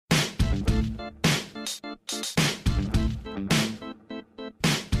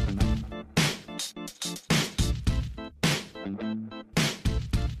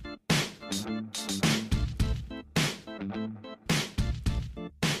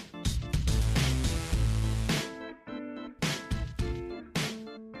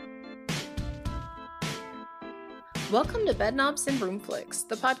Welcome to Bedknobs and Broomflicks,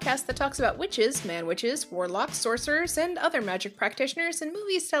 the podcast that talks about witches, man-witches, warlocks, sorcerers, and other magic practitioners in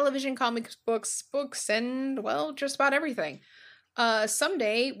movies, television, comics, books, and, well, just about everything.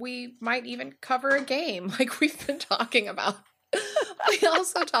 Someday we might even cover a game like we've been talking about. We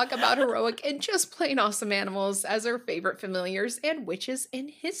also talk about heroic and just plain awesome animals as our favorite familiars and witches in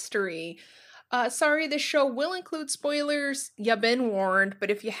history. Sorry, this show will include spoilers. You've been warned,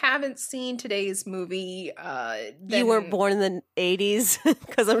 but if you haven't seen today's movie, then... You weren't born in the 80s,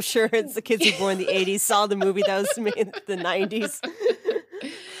 because I'm sure it's the kids who were born in the 80s saw the movie that was made in the 90s.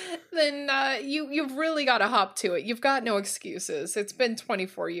 Then you've really got to hop to it. You've got no excuses. It's been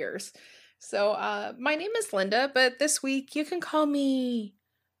 24 years. So my name is Linda, but this week you can call me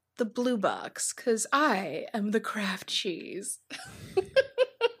the Blue Box, because I am the Kraft cheese.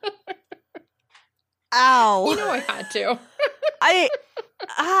 Ow. You know I had to.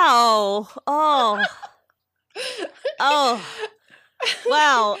 Ow. Oh.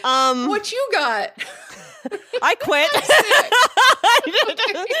 Wow. What you got? I quit.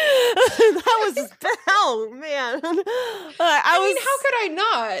 That was, oh man. I mean, how could I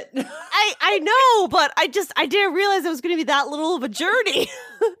not? I know, but I didn't realize it was going to be that little of a journey.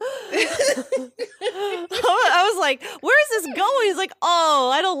 I was like, where is this going? He's like, oh,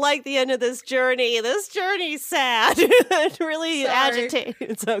 I don't like the end of this journey. This journey's sad. It really agitates.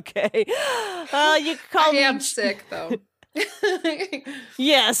 It's okay. You can call me. I am sick though.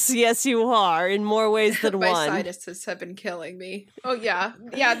 Yes, you are, in more ways than My one. My sinuses have been killing me. Oh yeah.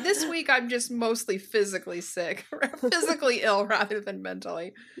 This week I'm just mostly physically sick, physically ill rather than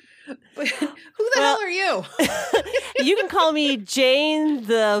mentally. But who the hell are you? You can call me Jane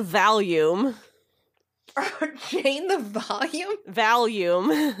the Volume. Jane the Volume?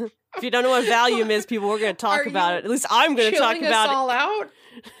 Volume. If you don't know what Volume is, people, we're going to talk about it. At least I'm going to talk about us all out?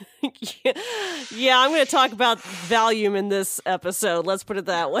 Yeah, I'm going to talk about Volume in this episode. Let's put it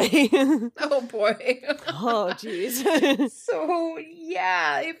that way. Oh, boy. Oh, jeez. So,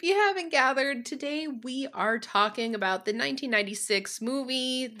 yeah, if you haven't gathered, today we are talking about the 1996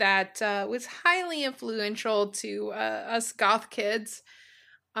 movie that was highly influential to us goth kids.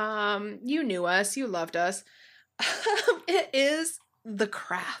 You knew us. You loved us. It is The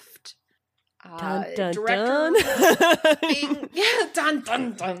Craft. Dun, dun, director dun. dun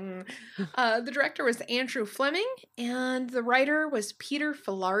dun dun. The director was Andrew Fleming, and the writer was Peter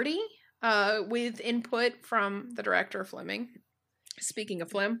Filardi, with input from the director Fleming. Speaking of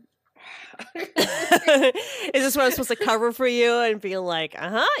Flem. Is this what I'm supposed to cover for you and be like,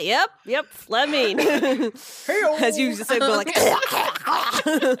 yep, Fleming. As you just said, go like,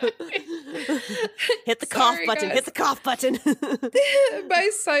 hit the cough button, guys. hit the cough button.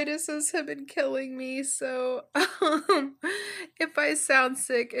 My sinuses have been killing me, so if I sound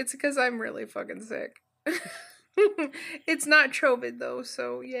sick, it's because I'm really fucking sick. It's not COVID though,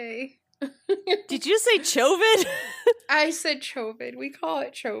 so yay. Did you say Chovid? I said Chovid. We call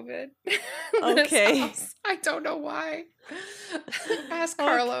it Chovid. Okay. I don't know why. Ask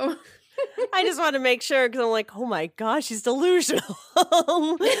Carlo. I just want to make sure because I'm like, oh my gosh, she's delusional.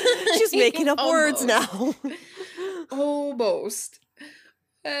 She's making up words now. Almost.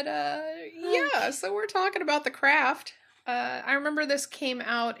 But yeah, so we're talking about The Craft. I remember this came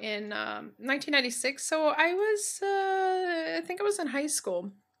out in 1996, so I think I was in high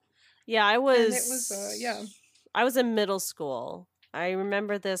school. Yeah, I was. And it was, I was in middle school. I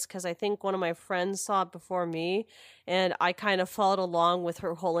remember this because I think one of my friends saw it before me, and I kind of followed along with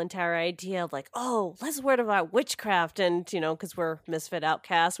her whole entire idea of like, oh, let's learn about witchcraft, and because we're misfit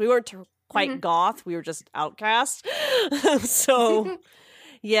outcasts, we weren't quite goth, we were just outcast. So,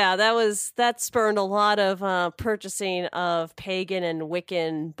 yeah, that spurred a lot of purchasing of pagan and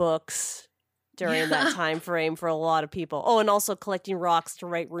Wiccan books during that time frame for a lot of people. Oh, and also collecting rocks to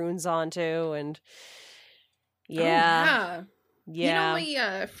write runes onto, and yeah.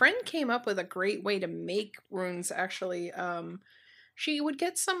 My friend came up with a great way to make runes, actually. She would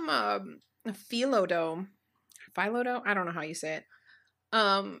get some phyllodoe, I don't know how you say it.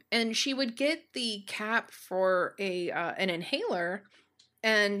 And she would get the cap for an inhaler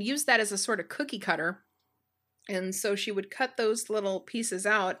and use that as a sort of cookie cutter. And so she would cut those little pieces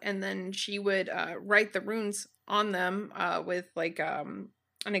out, and then she would write the runes on them with like an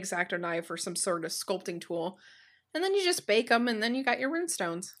X-Acto knife or some sort of sculpting tool. And then you just bake them, and then you got your rune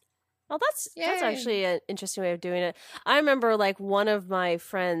stones. Well, that's actually an interesting way of doing it. I remember like one of my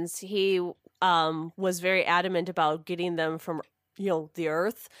friends, he was very adamant about getting them from the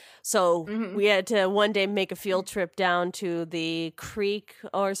earth. So Hmm. we had to one day make a field trip down to the creek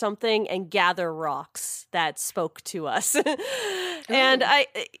or something and gather rocks that spoke to us. And Ooh.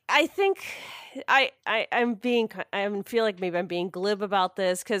 I think I feel like maybe I'm being glib about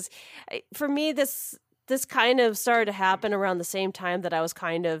this, because for me this kind of started to happen around the same time that I was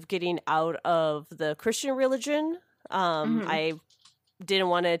kind of getting out of the Christian religion. Hmm. I didn't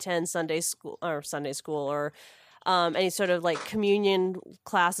want to attend Sunday school or any sort of like communion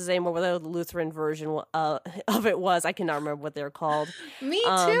classes anymore, whatever the Lutheran version of it was. I cannot remember what they're called. Me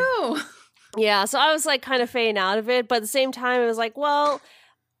Um, too. yeah, so I was like kind of fading out of it, but at the same time, it was like, well,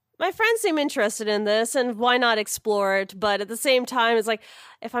 my friends seem interested in this, and why not explore it? But at the same time, it's like,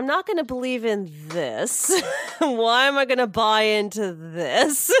 if I'm not going to believe in this, why am I going to buy into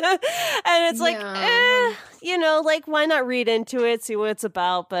this? And it's like, Yeah. like, why not read into it, see what it's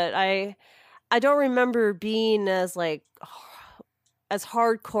about? But I don't remember being as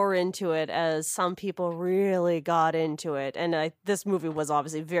hardcore into it as some people really got into it, and this movie was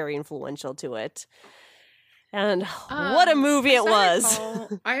obviously very influential to it. And what a movie As it I was! recall,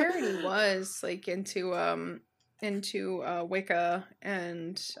 I already was like into Wicca,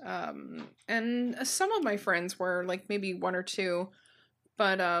 and some of my friends were like maybe one or two,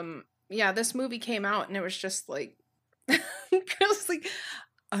 but yeah, this movie came out and it was just like because like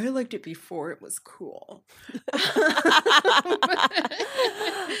I liked it before it was cool.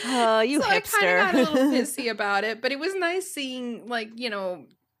 Oh, you So I kind of got a little hipster. pissy about it, but it was nice seeing like,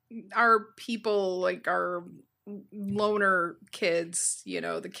 our people, like our loner kids,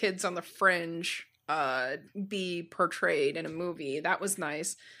 the kids on the fringe, be portrayed in a movie. That was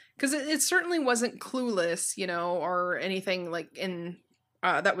nice. Because it certainly wasn't Clueless, or anything like in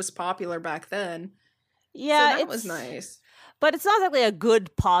that was popular back then. So Yeah, that was nice. but it's not exactly a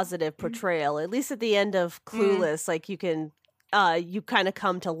good positive portrayal. At least at the end of Mm, Clueless, like you kind of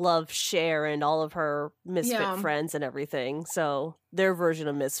come to love Cher and all of her misfit yeah. friends and everything. So their version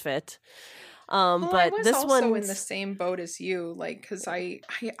of misfit. Well, I But was this also in the one's same boat as you, like, because I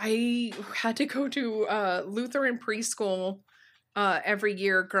had to go to Lutheran preschool every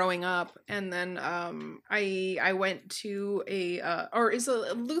year growing up, and then I went to or is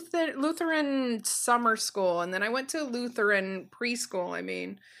a Lutheran summer school, and then I went to Lutheran preschool. I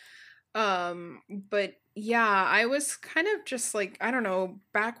mean, but yeah, I was kind of just like, I don't know,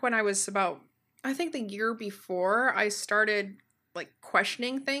 back when I was about, I think the year before I started like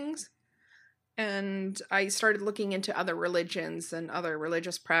questioning things, and I started looking into other religions and other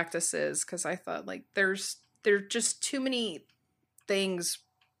religious practices because I thought like there's just too many things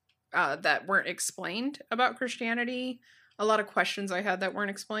that weren't explained about Christianity. A lot of questions I had that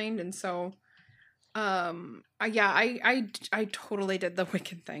weren't explained, and so yeah, I totally did the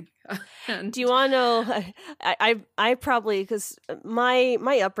Wiccan thing. And Do you want to know? I probably, because my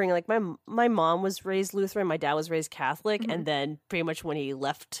upbringing, like my mom was raised Lutheran, my dad was raised Catholic, mhm. and then pretty much when he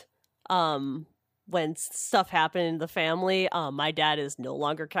left, when stuff happened in the family, my dad is no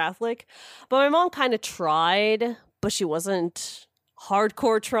longer Catholic, but my mom kind of tried, but she wasn't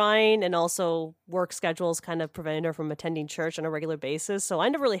hardcore trying, and also work schedules kind of prevented her from attending church on a regular basis. So I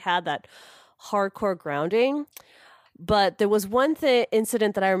never really had that hardcore grounding. But there was one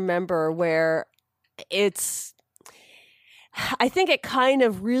incident that I remember where it's, I think it kind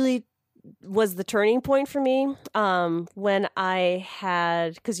of really was the turning point for me, when I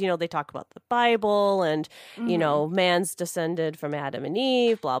had, because they talk about the Bible and Mhm. man's descended from Adam and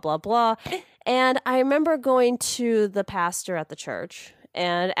Eve, blah blah blah. And I remember going to the pastor at the church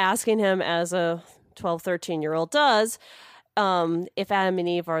and asking him, as a 12, 13-year-old does, if Adam and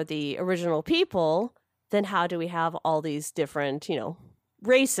Eve are the original people, then how do we have all these different,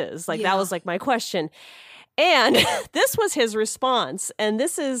 races? Like, that Yeah. was like my question. And this was his response. And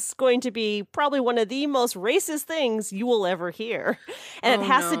this is going to be probably one of the most racist things you will ever hear. And it Oh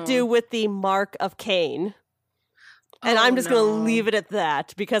has to do no. with the mark of Cain. And Oh I'm just going to no. leave it at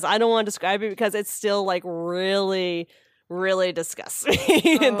that, because I don't want to describe it, because it's still like really, really disgusts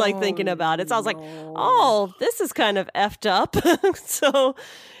me. And like Oh thinking about it. So I was like, no. oh, this is kind of effed up. So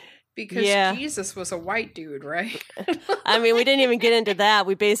Because yeah. Jesus was a white dude, right? I mean, we didn't even get into that.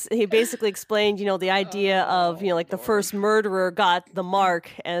 He basically explained, the idea of, Oh like the Lord. first murderer got the mark,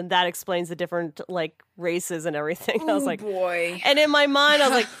 and that explains the different like races and everything. I was Oh like, boy. and in my mind, I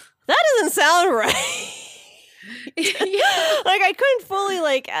was like, that doesn't sound right. Yeah. Like, I couldn't fully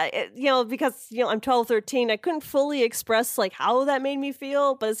because I'm 12, 13, I couldn't fully express like how that made me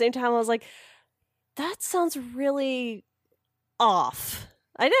feel, but at the same time I was like, that sounds really off.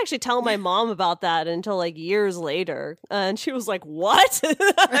 I didn't actually tell my mom about that until like years later, and she was like, "What?"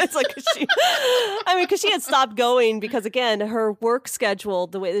 It's like because she had stopped going because again her work schedule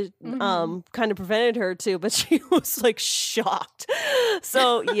the way kind of prevented her to, but she was like shocked.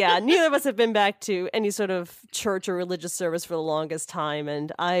 So yeah, neither of us have been back to any sort of church or religious service for the longest time,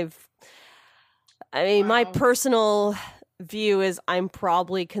 and my Wow. personal view is I'm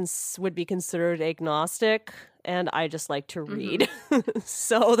probably would be considered agnostic, and I just like to Hmm. read.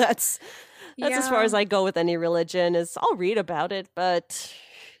 So that's as far Yeah. as I go with any religion. Is I'll read about it, but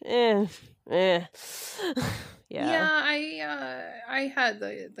eh, eh. Yeah. Yeah, I had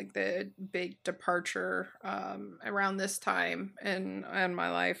the big departure around this time in my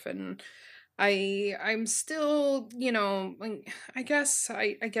life, and I'm still, like, I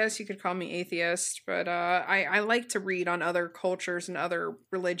guess you could call me atheist, but I like to read on other cultures and other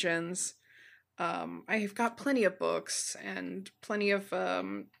religions. I've got plenty of books and plenty of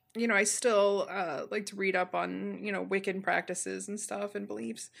I still like to read up on, Wiccan practices and stuff and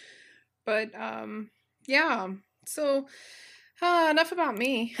beliefs. But yeah. So enough about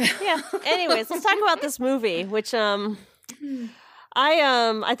me. Yeah. Anyways, let's talk about this movie, which I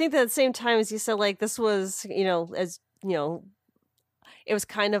think that at the same time as you said, like this was, as it was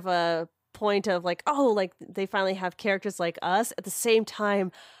kind of a point of like, oh, like they finally have characters like us. At the same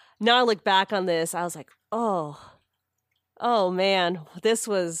time, now I look back on this, I was like, oh man, this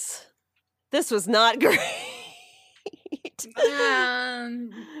was not great.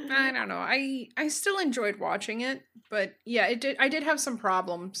 I don't know. I still enjoyed watching it, but yeah, I did have some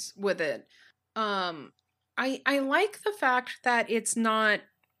problems with it. I like the fact that it's not,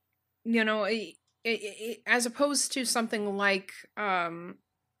 as opposed to something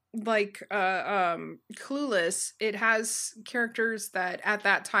Clueless. It has characters that at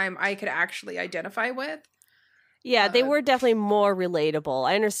that time I could actually identify with. Yeah, they Uh, were definitely more relatable.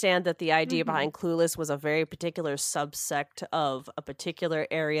 I understand that the idea mhm. behind Clueless was a very particular subsect of a particular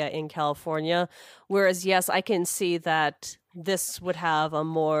area in California. Whereas, yes, I can see that this would have a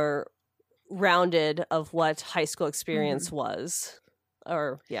more rounded of what high school experience Mhm. was.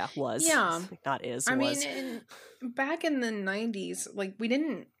 Or, yeah, was. Yeah. Not is, I mean, was. back in the 90s, like we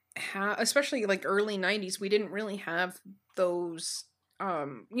didn't have, especially like early 90s, we didn't really have those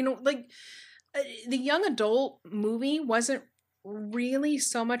like the young adult movie wasn't really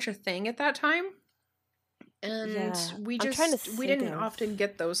so much a thing at that time. And Yeah, I'm trying to we think didn't of. often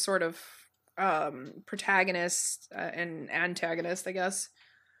get those sort of protagonists and antagonists, I guess.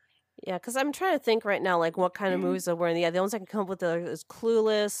 Yeah, because I'm trying to think right now, like what kind of movies there were. And yeah, the ones I can come up with is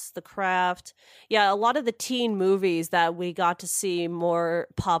Clueless, The Craft. Yeah, a lot of the teen movies that we got to see more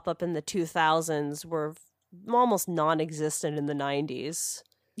pop up in the 2000s were almost non-existent in the 90s.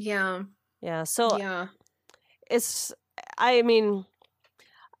 Yeah. Yeah, so Yeah. it's, I mean,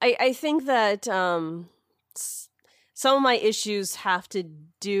 I think that some of my issues have to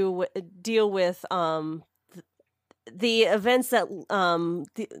deal with the events that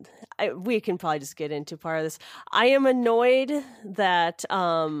we can probably just get into part of this. I am annoyed that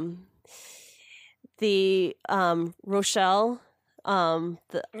the Rochelle Oh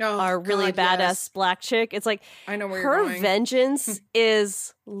our really god, badass yes. black chick, it's like I know where you're her going. vengeance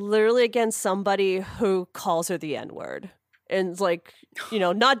is literally against somebody who calls her the N-word. And like,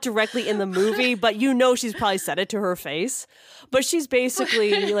 not directly in the movie, but she's probably said it to her face. But she's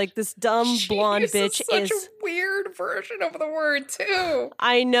basically like this dumb She blonde uses bitch such a weird version of the word too.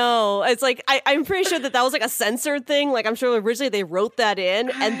 I know. It's like I'm pretty sure that was like a censored thing. Like I'm sure originally they wrote that in,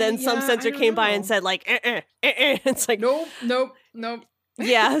 and then some Yeah, I censor don't came by and know. said like, It's like, Nope.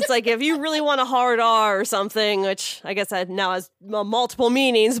 yeah, it's like if you really want a hard R or something, which I guess that now has multiple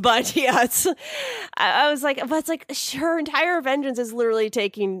meanings, but yeah, I was like, but it's like her entire vengeance is literally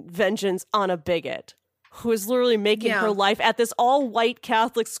taking vengeance on a bigot who is literally making her Yeah. life at this all-white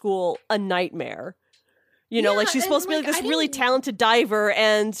Catholic school a nightmare. Like Yeah, she's and supposed to be like like this I really didn't. talented diver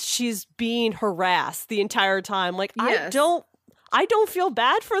and she's being harassed the entire time. Like Yes. I don't feel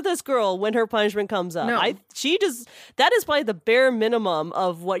bad for this girl when her punishment comes up. No. That is probably the bare minimum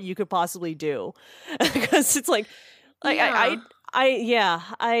of what you could possibly do. Because it's like Yeah.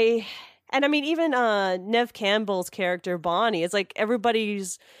 and I mean even Nev Campbell's character Bonnie, it's like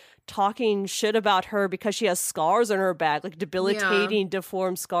everybody's talking shit about her because she has scars on her back, like Yeah. debilitating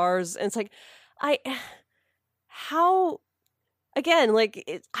deformed scars. And it's like I how again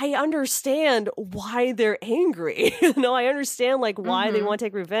like I understand why they're angry. I understand like why they Mhm. want to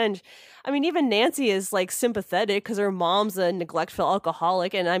take revenge. I mean even Nancy is like sympathetic because her mom's a neglectful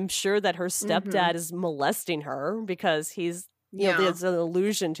alcoholic, and I'm sure that her stepdad Mhm. is molesting her because he's Yeah. there's an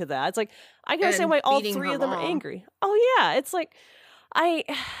allusion to that. It's like I can understand And why all beating three her of them are mom. angry. Oh yeah, it's like I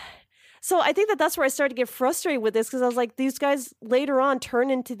so I think that that's where I started to get frustrated with this because I was like, these guys later on turn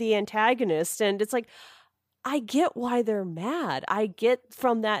into the antagonist, and it's like I get why they're mad. I get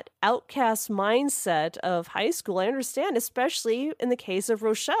from that outcast mindset of high school. I understand, especially in the case of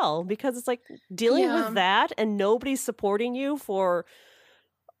Rochelle, because it's like dealing Yeah. with that and nobody supporting you for.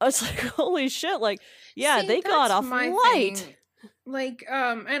 It's like holy shit! Like, yeah, See, they got that's off my light. thing. Like,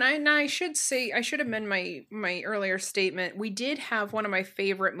 and I should say, I should amend my earlier statement. We did have one of my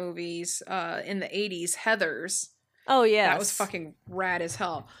favorite movies, in the '80s, Heathers. Oh That was yes, fucking rad as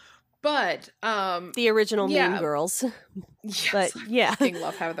hell. But, the original Mean yeah, Girls. yes, But I yeah, fucking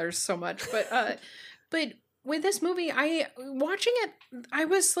love Heathers so much. But with this movie, I watching it, I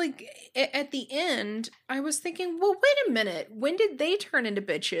was like, at the end, I was thinking, well, wait a minute, when did they turn into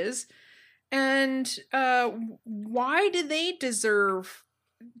bitches? And why do they deserve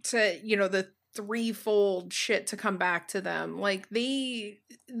to, the threefold shit to come back to them? Like they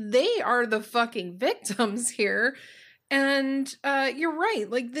are the fucking victims here. And you're right.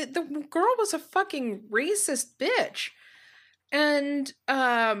 Like the girl was a fucking racist bitch. And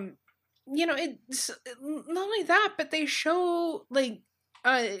it's not only that, but they show like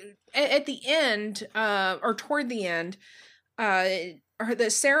at the end or toward the end, uh or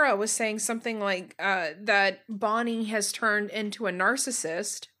that Sarah was saying something like that Bonnie has turned into a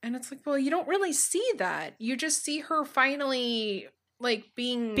narcissist, and it's like, well, you don't really see that. You just see her finally like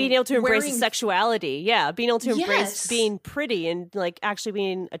being being able to embrace the wearing. sexuality, yeah, being able to embrace Yes. being pretty and like actually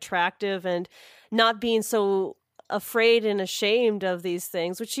being attractive and not being so afraid and ashamed of these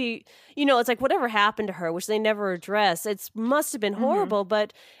things, which she, it's like whatever happened to her, which they never address, it's must have been Mm-hmm. horrible,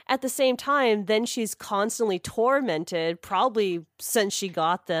 but at the same time then she's constantly tormented, probably since she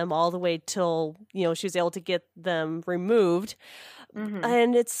got them all the way till she was able to get them removed. Mm-hmm.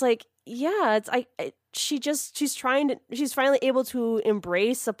 And it's like, yeah, she's finally able to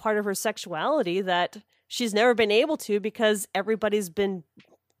embrace a part of her sexuality that she's never been able to because everybody's been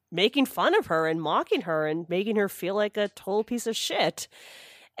making fun of her and mocking her and making her feel like a total piece of shit.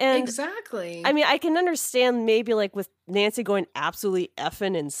 And Exactly. I mean, I can understand maybe like with Nancy going absolutely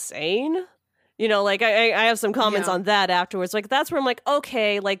effing insane. Like I have some comments Yeah. on that afterwards. Like that's where I'm like,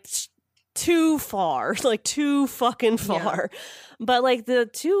 okay, like too far, like too fucking far. Yeah. But like the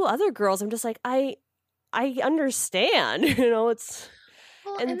two other girls, I'm just like, I understand. It's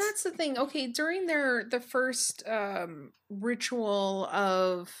Well, and and that's the thing. Okay, during the first ritual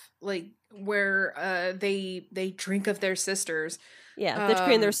of like where they drink of their sisters, yeah, they're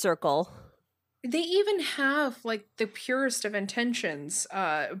creating their um circle. they even have like the purest of intentions.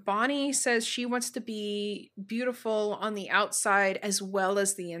 Bonnie says she wants to be beautiful on the outside as well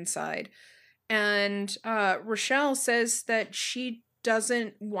as the inside. And Rochelle says that she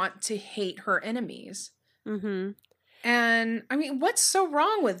doesn't want to hate her enemies. Mm-hmm. And I mean, what's so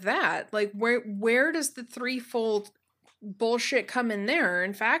wrong with that? Like where does the threefold bullshit come in there?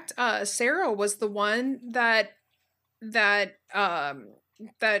 In fact, Sarah was the one that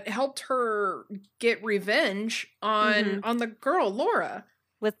helped her get revenge Mm-hmm. on the girl Laura.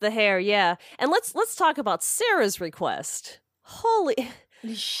 With the hair, yeah. And let's talk about Sarah's request. Holy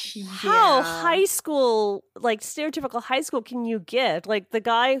how Yeah. high school, like stereotypical high school can you get? Like the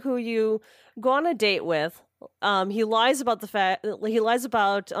guy who you go on a date with, he lies about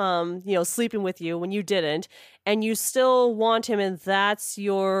sleeping with you when you didn't, and you still want him, and that's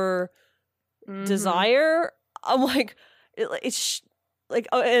your Mhm. desire. I'm like, it's like,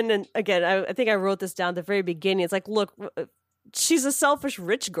 oh, and then again, I think I wrote this down at the very beginning. It's like, look, she's a selfish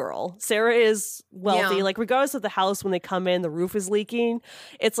rich girl. Sarah is wealthy. Yeah. Like, regardless of the house, when they come in, the roof is leaking.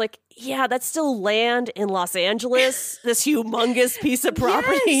 It's like, yeah, that's still land in Los Angeles. This humongous piece of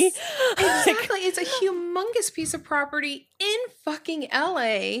property. Yes, exactly. It's a humongous piece of property in fucking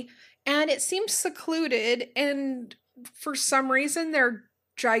LA, and it seems secluded, and for some reason they're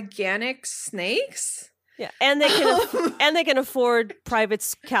gigantic snakes. Yeah, and they can afford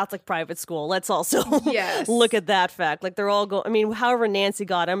Catholic private school. Let's also Yes. look at that fact. Like they're all going. I mean, however Nancy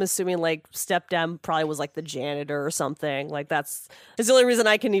got, I'm assuming like stepdad probably was like the janitor or something. Like that's the only reason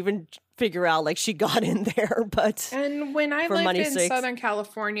I can even figure out like she got in there. But And when I for lived money's in sakes. Southern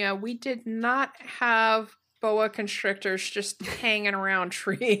California, we did not have boa constrictors just hanging around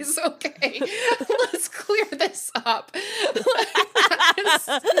trees. Okay, let's clear this up.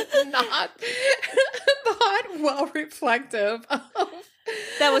 That is not well reflective of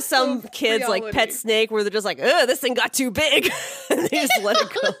that was some of kids like pet reality. snake where they're just like, oh, this thing got too big. And they just let it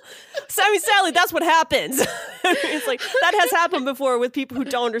go. So, I mean, sadly, that's what happens. It's like that has happened before with people who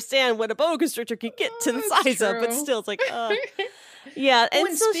don't understand what a boa constrictor can get to the That's size of, but true. still, it's like, Yeah, Oh, and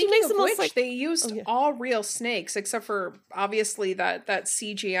and so she speaking makes of the most which, like, they oh used yeah. all real snakes except for obviously that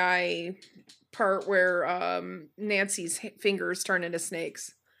CGI part where Nancy's fingers turn into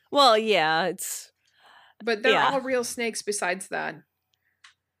snakes. Well, yeah, it's But they're yeah. all real snakes besides that.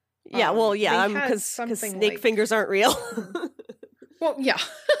 Yeah, well, yeah, They I'm had because something snake like, fingers aren't real. well, yeah.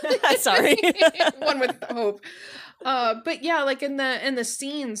 Sorry. One would hope. But yeah, like in the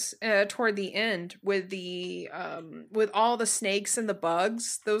scenes toward the end with all the snakes and the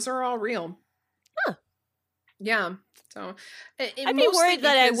bugs, those are all real. Huh. Yeah. So I'd be mostly worried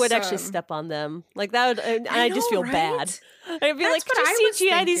that I would because actually step on them. Like that would, and I I just know, feel bad. right? I'd be That's like, what could you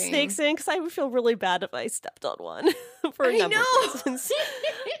I was CGI these thinking. snakes in? Because I would feel really bad if I stepped on one for a I number of know. reasons.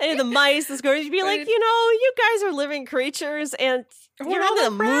 And the mice, the squirrels, you'd be like, But you guys are living creatures and you're what all in a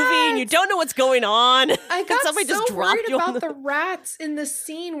the movie and you rats? don't know what's going on. I And got somebody so just dropped worried you on about the... the rats in the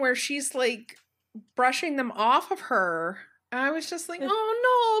scene where she's like brushing them off of her. I was just like,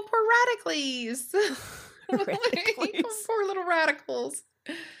 oh no, poor radicles. Radicles. Poor little radicals.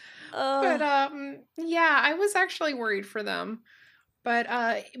 But yeah, I was actually worried for them. But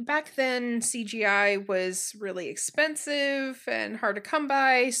back then CGI was really expensive and hard to come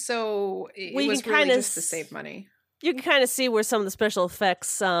by, so it well, you was can really kind of just to save money. you can kind of see where some of the special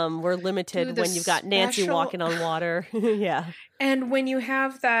effects were limited Dude, the when you've got Nancy special walking on water. Yeah. and when you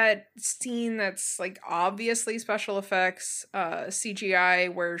have that scene that's like obviously special effects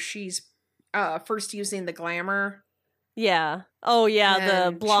CGI where she's first using the glamour Yeah. Oh yeah, the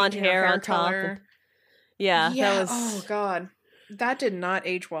and blonde changing her hair hair on top. color. And, yeah, that Yeah, was oh god. That did not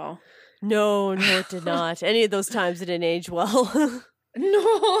age well. no, it did not. Any of those times it didn't age well.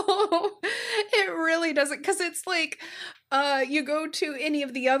 No, it really doesn't. Because it's like, you go to any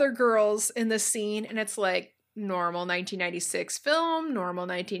of the other girls in the scene, and it's like normal 1996 film, normal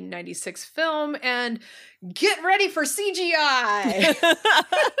 1996 film, and get ready for CGI.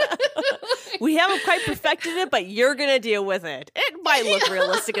 We haven't quite perfected it, but you're gonna deal with it. It might look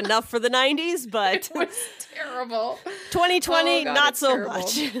realistic enough for the 90s, but It was terrible. 2020, Oh, God, not it's so terrible.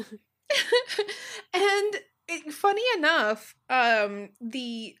 much. And funny enough, I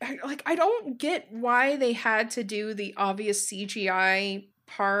don't get why they had to do the obvious CGI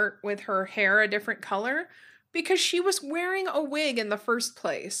part with her hair a different color because she was wearing a wig in the first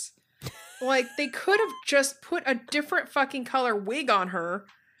place. Like they could have just put a different fucking color wig on her.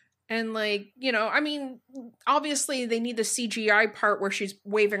 And I mean, obviously they need the CGI part where she's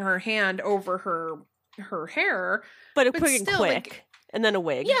waving her hand over her hair, But it but put it still, quick. And then a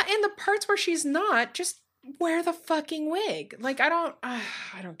wig. yeah, and the parts where she's not, just wear the fucking wig. Like I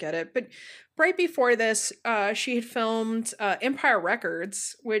don't get it. But right before this, she had filmed Empire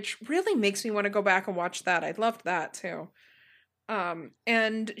Records, which really makes me want to go back and watch that. I loved that too.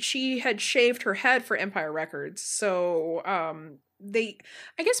 And she had shaved her head for Empire Records, so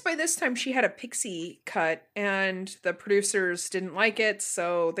I guess by this time she had a pixie cut, and the producers didn't like it,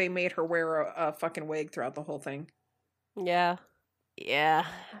 so they made her wear a fucking wig throughout the whole thing. Yeah. Yeah.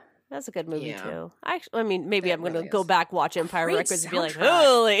 That's a good movie Yeah. too. I mean, maybe It I'm going really to go is. back, watch Empire Great Records and be like, soundtrack.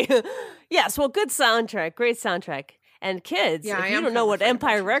 holy. Yes, well, good soundtrack. Great soundtrack. And kids, Yeah, I if you am don't know kinda what afraid of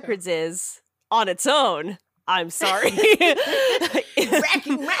Empire watching, too. Records is on its own, I'm sorry.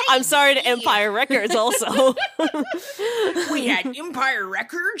 I'm sorry to Empire Records also. We had Empire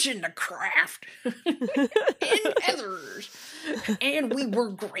Records and The Craft and others, and we were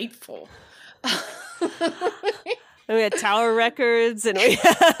grateful. And we had Tower Records, and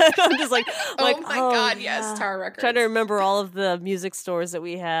I'm just like, Oh my god, yes, yeah. Tower Records. Trying to remember all of the music stores that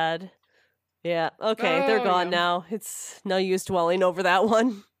we had. Yeah, okay, they're Oh, gone yeah. now. It's no use dwelling over that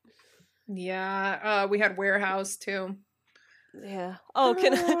one. Yeah, we had Warehouse too. Yeah. Oh,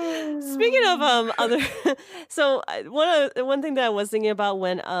 speaking of other, so one thing that I was thinking about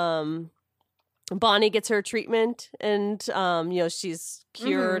when Bonnie gets her treatment and she's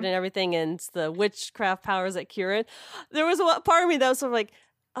cured and everything, and it's the witchcraft powers that cure it. There was a part of me that was sort of like,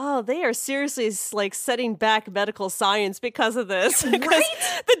 oh, they are seriously like setting back medical science because of this. Because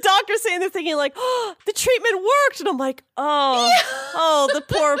the doctor's saying they're thinking like, oh, the treatment worked, and I'm like, oh, the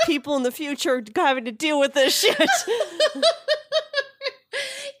poor people in the future having to deal with this shit.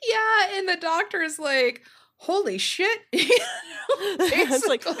 Yeah, and the doctor's like, holy shit. It's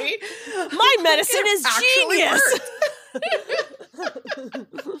like, Basically, my medicine it is actually genius. worked.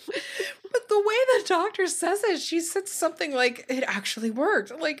 But the way the doctor says it, she said something like, it actually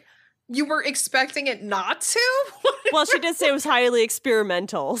worked. Like, you were expecting it not to? Well, she did say it was highly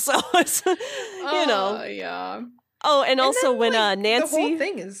experimental, so it's, yeah. Oh, and also then, when The Nancy, whole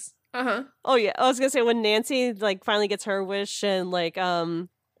thing is, oh yeah, I was gonna say when Nancy like finally gets her wish and like her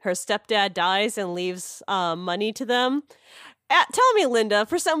stepdad dies and leaves money to them. Tell me, Linda,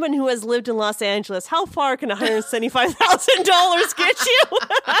 for someone who has lived in Los Angeles, how far can $175,000 get you?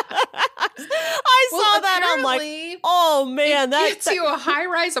 I saw that. I'm like, oh man, that gets you a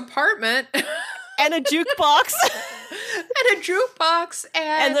high-rise apartment and a jukebox,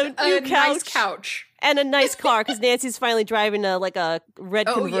 and a nice couch, and a nice car because Nancy's finally driving a red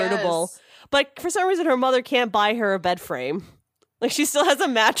convertible. Yes. But for some reason, her mother can't buy her a bed frame. Like, she still has a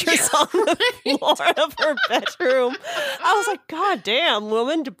mattress on the floor of her bedroom. I was like, God damn,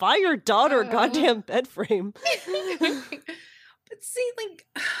 woman, to buy your daughter a goddamn bed frame. But see, like,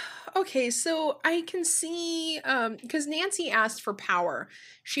 okay, so I can see, because Nancy asked for power.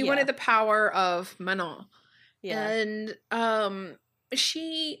 She wanted the power of Manon. Yeah. And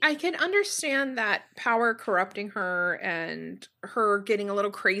I can understand that power corrupting her and her getting a little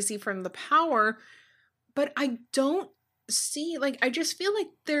crazy from the power, but I don't see, like, I just feel like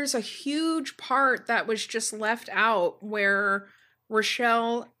there's a huge part that was just left out where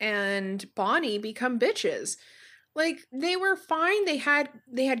Rochelle and Bonnie become bitches. Like, they were fine, they had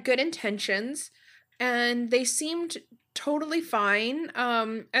good intentions, and they seemed totally fine.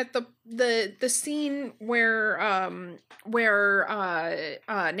 At the scene where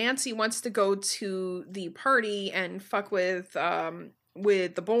Nancy wants to go to the party and fuck with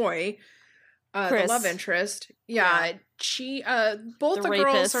the boy, the love interest. Yeah. She both the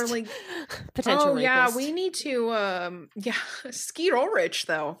girls are like potential rapist. Yeah, we need to Skeet Ulrich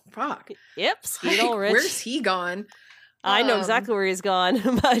though. Fuck. Yep, Skeet Ulrich. Where's he gone? I know exactly where he's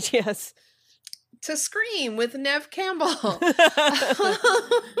gone, but yes. To Scream with Neve Campbell.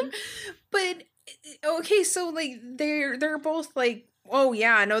 But okay, so like they're both like, oh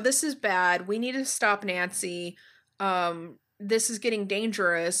yeah, no, this is bad. We need to stop Nancy. This is getting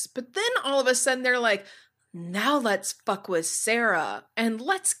dangerous. But then all of a sudden they're like, now let's fuck with Sarah and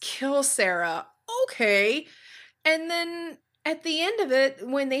let's kill Sarah. Okay. And then at the end of it,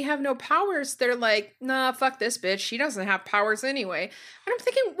 when they have no powers, they're like, nah, fuck this bitch. She doesn't have powers anyway. And I'm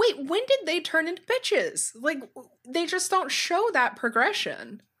thinking, wait, when did they turn into bitches? Like, they just don't show that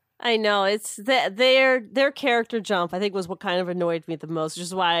progression. I know, it's their character jump, I think, was what kind of annoyed me the most, which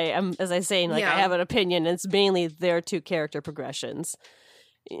is why I'm, as I say, like, I have an opinion. It's mainly their two character progressions.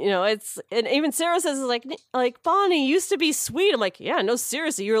 You know, and even Sarah says, like Bonnie used to be sweet. I'm like, yeah, no,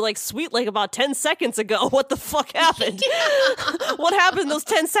 seriously, you were like sweet like about 10 seconds ago. What the fuck happened? What happened in those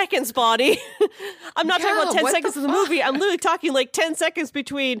 10 seconds, Bonnie? I'm not talking about 10 seconds in the movie. I'm literally talking like 10 seconds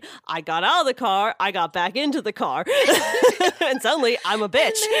between I got out of the car, I got back into the car, and suddenly I'm a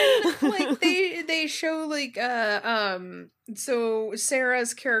bitch. And then, like, they show like so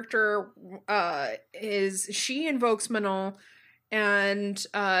Sarah's character she invokes Manon. And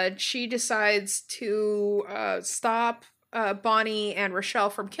she decides to stop Bonnie and Rochelle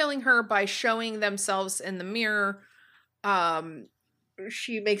from killing her by showing themselves in the mirror.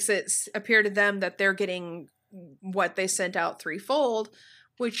 She makes it appear to them that they're getting what they sent out threefold,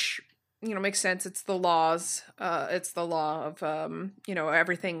 which, you know, makes sense. It's the laws. It's the law of,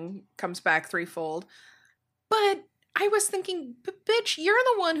 everything comes back threefold. But I was thinking, bitch, you're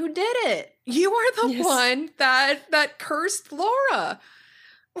the one who did it. You are the one that cursed Laura.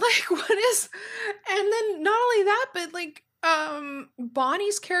 Like, what is... And then not only that, but like,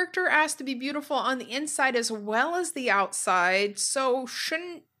 Bonnie's character asked to be beautiful on the inside as well as the outside. So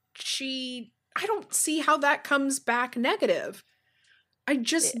shouldn't she... I don't see how that comes back negative. I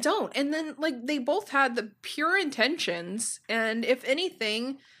just don't. And then, like, they both had the pure intentions. And if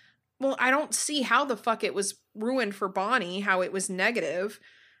anything... Well, I don't see how the fuck it was ruined for Bonnie, how it was negative.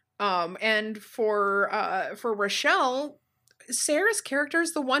 And for Rochelle, Sarah's character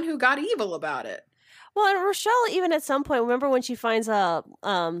is the one who got evil about it. Well, and Rochelle, even at some point, remember when she finds the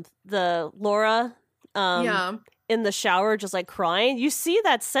Laura in the shower just like crying? You see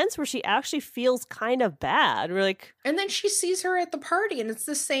that sense where she actually feels kind of bad. We're like, and then she sees her at the party and it's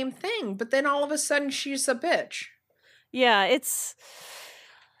the same thing, but then all of a sudden she's a bitch. Yeah,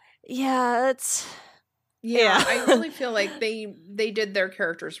 I really feel like they did their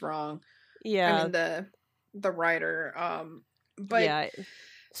characters wrong. Yeah. I mean the writer. But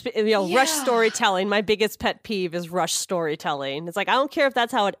rush storytelling. My biggest pet peeve is rush storytelling. It's like, I don't care if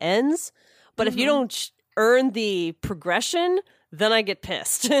that's how it ends, but if you don't earn the progression, then I get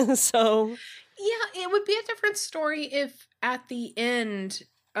pissed. So yeah, it would be a different story if at the end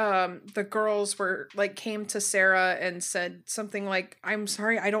the girls were like came to Sarah and said something like, I'm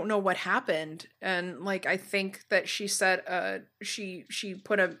sorry, I don't know what happened, and like I think that she said she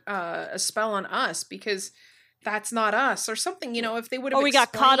put a spell on us because that's not us or something, you know, if they would have we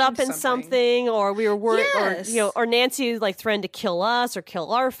got caught up in something, or we were worried, or Nancy like threatened to kill us or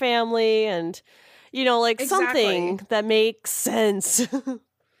kill our family. And You know, like something Exactly. that makes sense.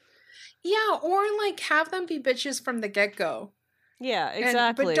 Yeah, or like have them be bitches from the get-go. Yeah, But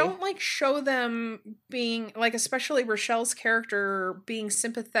exactly. don't like show them being like, especially Rochelle's character being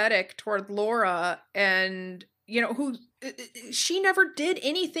sympathetic toward Laura, and who she never did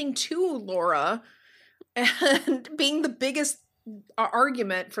anything to Laura, and being the biggest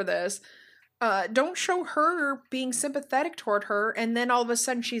argument for this. Don't show her being sympathetic toward her, and then all of a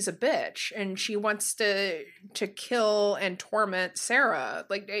sudden she's a bitch and she wants to kill and torment Sarah.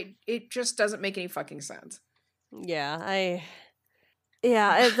 Like it just doesn't make any fucking sense.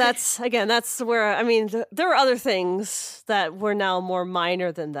 That's again, that's where, I mean, there are other things that were now more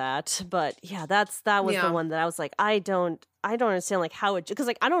minor than that, but yeah, that was the Yeah. one that I was like, I don't understand like how it, because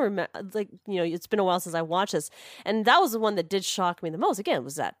like I don't remember, like, it's been a while since I watched this, and that was the one that did shock me the most. Again,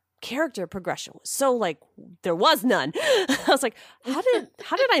 was that character progression was so like there was none. I was like, how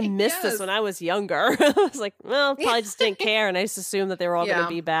did I miss this Yes. when I was younger? I was like, well, probably just didn't care, and I just assumed that they were all going Yeah. to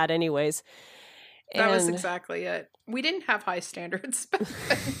be bad anyways. That was And- exactly it. We didn't have high standards back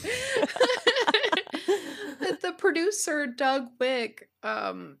then. The producer, Doug Wick,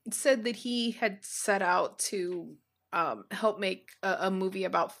 said that he had set out to help make a movie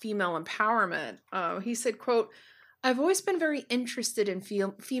about female empowerment. He said, quote, "I've always been very interested in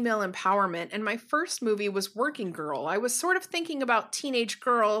female empowerment, and my first movie was Working Girl. I was sort of thinking about teenage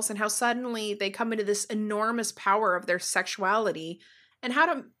girls and how suddenly they come into this enormous power of their sexuality, and how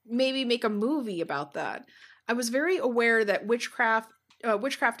to maybe make a movie about that. I was very aware that witchcraft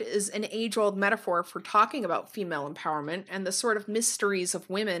is an age-old metaphor for talking about female empowerment and the sort of mysteries of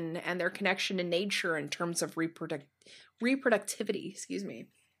women and their connection to nature in terms of reproductivity. Excuse me."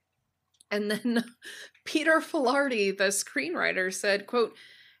 And then Peter Filardi, the screenwriter, said, quote,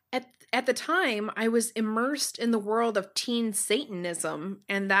 At the time, I was immersed in the world of teen Satanism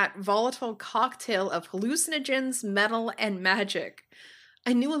and that volatile cocktail of hallucinogens, metal, and magic.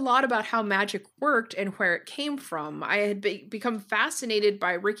 I knew a lot about how magic worked and where it came from. I had become fascinated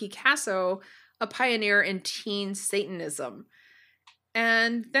by Ricky Casso, a pioneer in teen Satanism.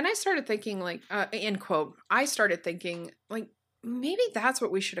 And then I started thinking, like, end quote, I started thinking, like, maybe that's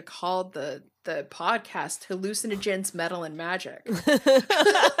what we should have called the podcast, Hallucinogens, Metal, and Magic. Like,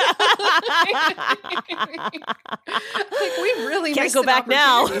 we really can't missed go an back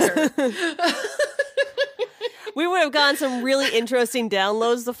now. opportunity here. We would have gotten some really interesting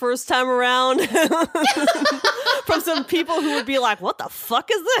downloads the first time around from some people who would be like, what the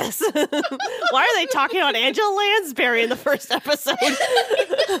fuck is this? Why are they talking about Angela Lansbury in the first episode?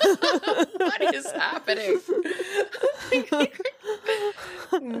 What is happening?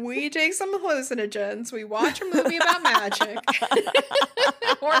 We take some hallucinogens, we watch a movie about magic,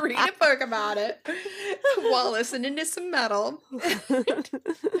 or read a book about it while listening to some metal.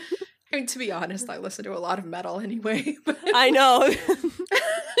 And to be honest, I listen to a lot of metal anyway. I know.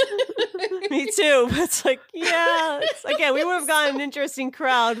 Me too. But it's like, yeah. Again, we would have gotten an interesting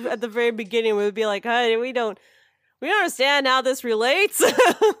crowd at the very beginning. We would be like, hey, we don't understand how this relates. See,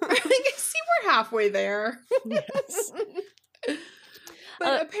 we're halfway there. Yes.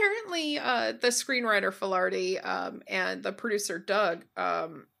 But apparently, the screenwriter Filardi and the producer Doug,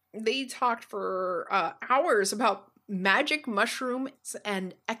 they talked for hours about magic mushrooms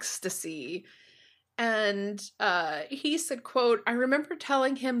and ecstasy. And he said, quote, "I remember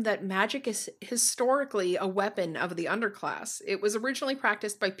telling him that magic is historically a weapon of the underclass. It was originally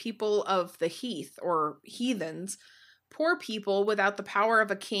practiced by people of the heath, or heathens, poor people without the power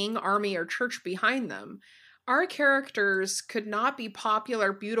of a king, army, or church behind them. Our characters could not be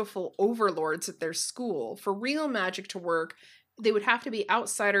popular, beautiful overlords at their school. For real magic to work, they would have to be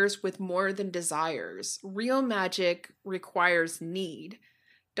outsiders with more than desires. Real magic requires need."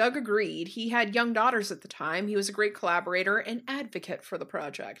 Doug agreed. He had young daughters at the time. He was a great collaborator and advocate for the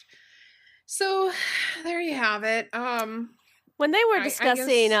project. So, there you have it. When they were I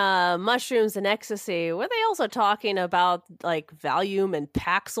discussing guess- mushrooms and ecstasy, were they also talking about like Valium and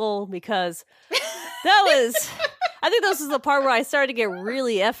Paxil? Because that was, I think this was the part where I started to get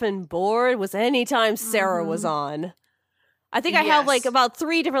really effing bored, was anytime Sarah was on. I think I have like Yes. about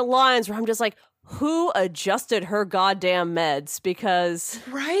 3 different lines where I'm just like, who adjusted her goddamn meds? Because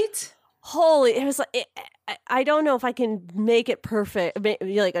Right? holy, it was like, I don't know if I can make it perfect,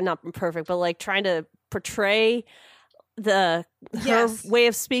 like not perfect, but like trying to portray her Yes. way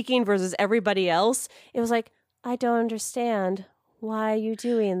of speaking versus everybody else. It was like, I don't understand. Why are you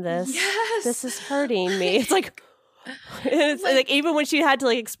doing this? Yes. This is hurting me. It's like, it's like even when she had to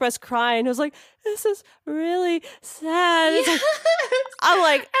like express crying, it was like, this is really sad. It's like, I'm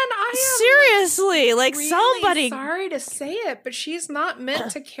like, and I am seriously, like really somebody. sorry to say it, but she's not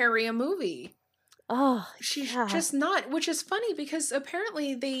meant to carry a movie. Oh, She's yeah. just not, which is funny because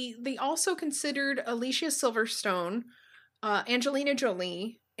apparently they also considered Alicia Silverstone, Angelina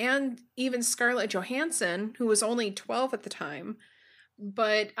Jolie, and even Scarlett Johansson, who was only 12 at the time.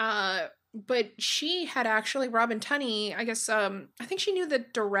 But she had actually, Robin Tunney, I guess, I think she knew the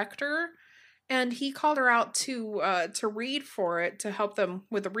director, and he called her out to read for it, to help them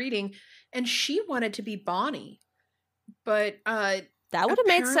with the reading, and she wanted to be Bonnie. But That would have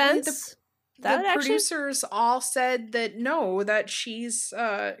made apparently sense. the That actually, producers all said that no, that she's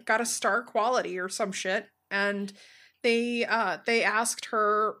got a star quality or some shit, and they asked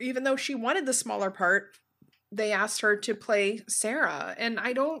her, even though she wanted the smaller part, they asked her to play Sarah, and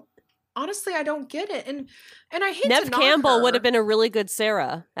I don't get it, and I hate to Nev knock Campbell would have her. been a really good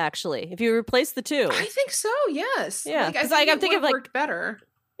Sarah, actually, if you replaced the two. I think so, yes. Yeah, Like I 'cause, think I'm it thinking would of, have like, worked better.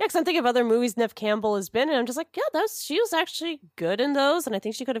 Yeah, because I'm thinking of other movies Nev Campbell has been in. I'm just like, yeah, she was actually good in those, and I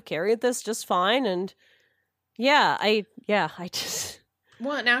think she could have carried this just fine. And I just,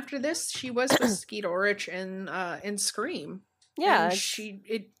 Well, and after this, she was with Skeet Ulrich in Scream, yeah, and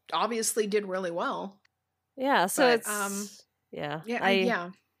it obviously did really well. yeah. So But it's, yeah, yeah.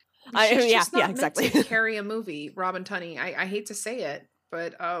 She's yeah, just not exactly. meant to carry a movie, Robin Tunney. I hate to say it,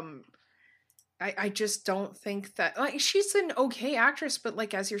 but I just don't think that, like, she's an okay actress, but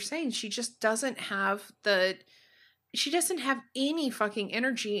like as you're saying, she just doesn't have any fucking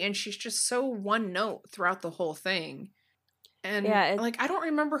energy, and she's just so one note throughout the whole thing. And Yeah, like I don't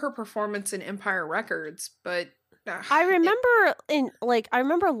remember her performance in Empire Records, but I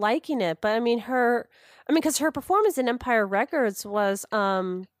remember liking it, but I mean, because her performance in Empire Records was,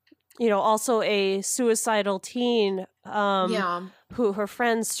 also a suicidal teen, yeah. who her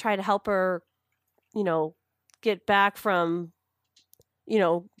friends try to help her, get back from,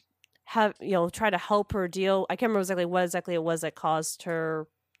 try to help her deal. I can't remember exactly what it was that caused her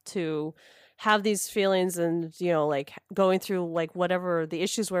to have these feelings, and like going through like whatever the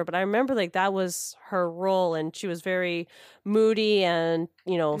issues were. But I remember like that was her role, and she was very moody and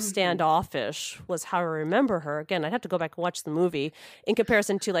standoffish was how I remember her. Again, I'd have to go back and watch the movie in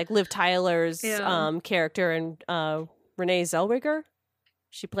comparison to like Liv Tyler's character and Renee Zellweger.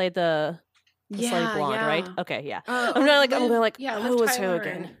 She played the slutty blonde, right? Okay, yeah. I'm going like, who was who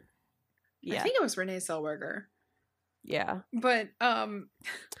again? I think it was Renee Zellweger. Yeah. But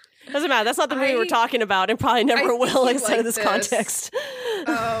doesn't matter. That's not the movie we're talking about, and probably never will inside of this context.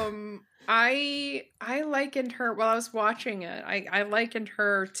 I likened her while I was watching it. I likened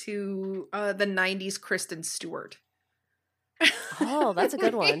her to the '90s Kristen Stewart. Oh, that's a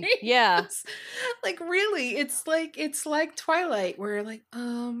good one. Yeah. Like really, it's like Twilight, where you're like,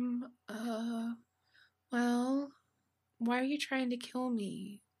 well, why are you trying to kill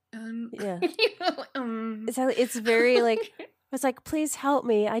me? Yeah. It's very like, it's like, please help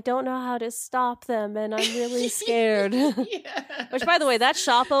me. I don't know how to stop them, and I'm really scared. Which, by the way, that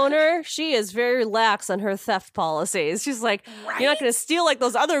shop owner, she is very lax on her theft policies. She's like, you're not going to steal like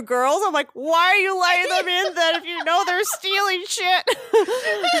those other girls. I'm like, why are you letting them in then if you know they're stealing shit?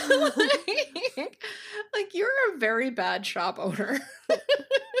 Like, you're a very bad shop owner.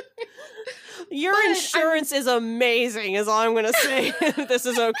 Your insurance is amazing, is all I'm going to say. If this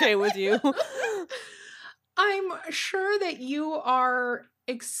is okay with you. I'm sure that you are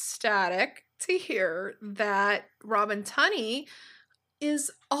ecstatic to hear that Robin Tunney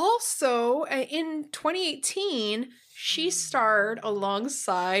is also, in 2018, she starred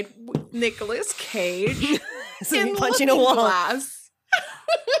alongside Nicolas Cage in Punching a Wall. Glass.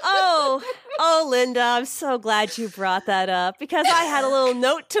 Oh, Linda, I'm so glad you brought that up, because I had a little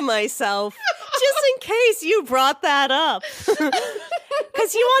note to myself just in case you brought that up.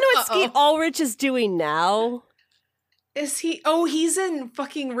 Because you want to know what Skeet Ulrich is doing now? Is he? Oh, he's in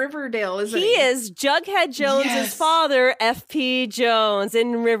fucking Riverdale, isn't he? He is Jughead Jones's father, F.P. Jones,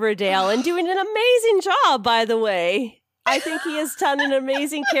 in Riverdale, and doing an amazing job, by the way. I think he has done an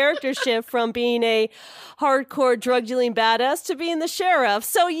amazing character shift from being a hardcore drug dealing badass to being the sheriff.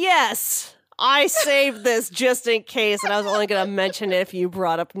 So yes, I saved this just in case, and I was only going to mention it if you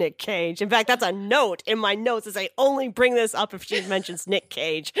brought up Nick Cage. In fact, that's a note in my notes that say only bring this up if she mentions Nick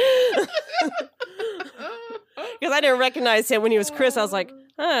Cage. Because I didn't recognize him when he was Chris. I was like,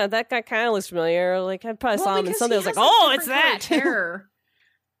 that guy kind of looks familiar. Like, I probably saw him in something. I was like, oh, it's that. Hair.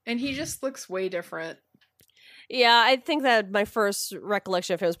 And he just looks way different. Yeah, I think that my first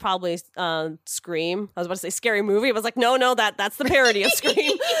recollection of him was probably Scream. I was about to say Scary Movie. I was like, no, that's the parody of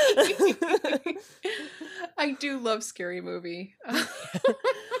Scream. I do love Scary Movie.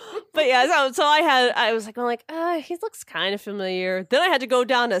 But yeah, so I was like, he looks kind of familiar. Then I had to go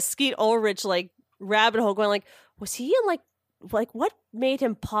down a Skeet Ulrich like rabbit hole, going like, was he in like like, what made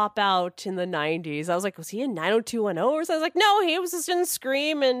him pop out in the 90s? I was like, was he in 90210 or something? I was like, no, he was just in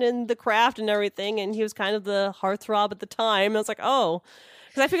Scream and in The Craft and everything, and he was kind of the heartthrob at the time. I was like, oh.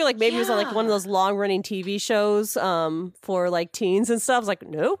 Because I figured like maybe he was on like one of Yeah. those long running TV shows for like teens and stuff. I was like,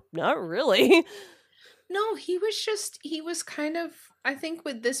 nope, not really. No, he was kind of, I think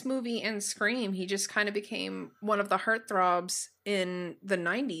with this movie and Scream, he just kind of became one of the heartthrobs in the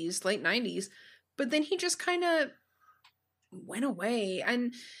 90s, late 90s. But then he just kind of went away.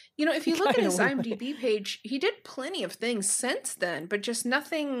 And, you know, if He you look at kind his of went away. IMDb page, he did plenty of things since then, but just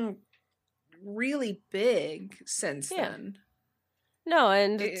nothing really big since Yeah. then. No,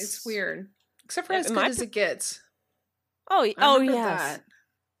 and It's weird. Except for in As Good my as It Gets. oh, I oh remember yes. that.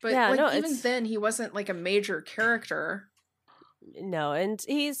 But Yeah, like no, even it's then he wasn't like a major character. no, and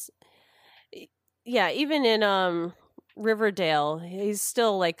yeah, even in Riverdale, he's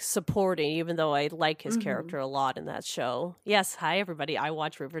still like supporting, even though I like his Mhm. character a lot in that show. Yes, hi everybody. I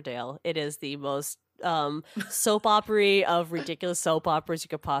watch Riverdale. It is the most soap opera of ridiculous soap operas you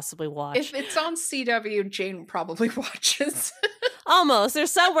could possibly watch. If it's on CW, Jane probably watches. Almost.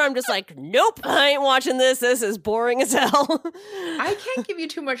 There's some where I'm just like, nope, I ain't watching this. This is boring as hell. I can't give you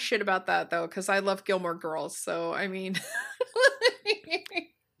too much shit about that though, because I love Gilmore Girls. So I mean,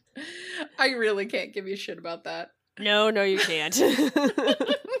 I really can't give you shit about that. No, you can't.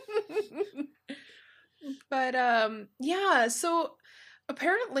 But yeah. So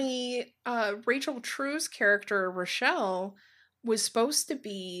apparently, Rachel True's character Rochelle was supposed to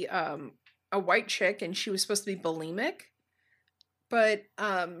be a white chick, and she was supposed to be bulimic. But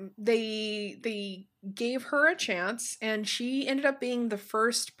they gave her a chance, and she ended up being the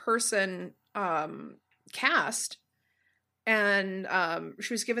first person cast, and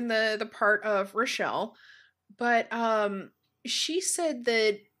she was given the part of Rochelle. But she said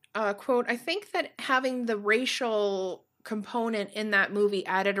that quote, I think that having the racial component in that movie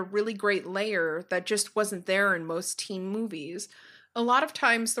added a really great layer that just wasn't there in most teen movies. A lot of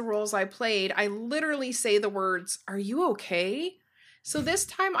times the roles I played, I literally say the words, "Are you okay?" So this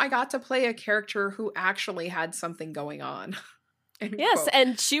time I got to play a character who actually had something going on. End Yes, quote.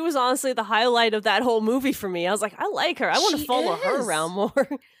 and she was honestly the highlight of that whole movie for me. I was like, I like her. I want to She follow her is. around more.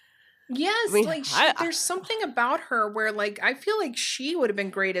 Yes, I mean, like I there's something about her where like I feel like she would have been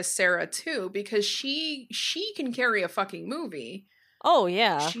great as Sarah too, because she can carry a fucking movie. oh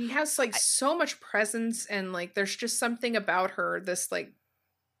yeah, She has like I, so much presence, and like there's just something about her, this like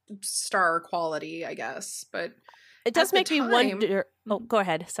star quality, I guess. But it does at the make me time, wonder. Oh, go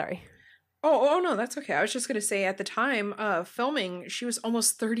ahead. Sorry. oh no, that's okay. I was just gonna say at the time filming, she was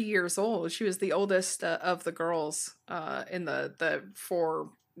almost 30 years old. She was the oldest of the girls in the four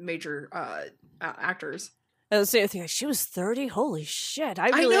major actors. I was saying, she was 30. Holy shit! I I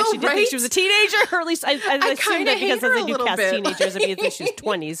really know, actually did think she was a right? teenager, or at least I I assumed kind that of hate because as her they a do little cast bit. teenagers, I think she's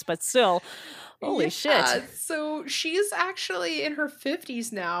 20s, but still, holy Yeah, shit. so she's actually in her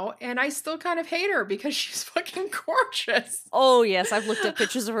 50s now, and I still kind of hate her because she's fucking gorgeous. Oh yes, I've looked at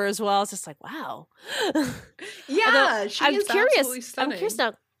pictures of her as well. It's just like wow. Although Yeah, she I'm is curious, absolutely I'm curious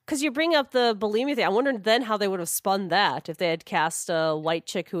stunning. now because you bring up the bulimia thing. I wondered then how they would have spun that if they had cast a white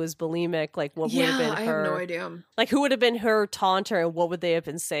chick who was bulimic. Like, what would have Yeah, been I have no her? idea. Like, who would have been her taunter, and what would they have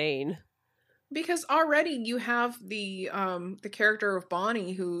been saying? Because already you have the character of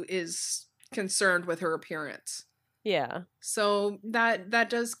Bonnie who is concerned with her appearance. Yeah, So that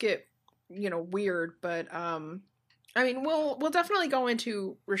does get, you know, weird, but I mean, we'll definitely go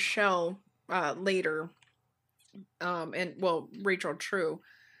into Rochelle later. And well, Rachel True.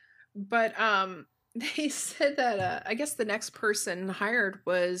 But they said that I guess the next person hired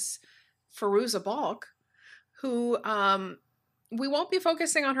was Faruza Balk, who we won't be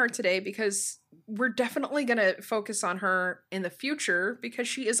focusing on her today because we're definitely going to focus on her in the future because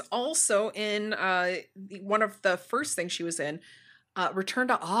she is also in one of the first things she was in, Return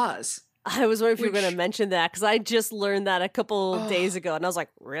to Oz, I was wondering if you were going to which mention that because I just learned that a couple days oh, ago, and I was like,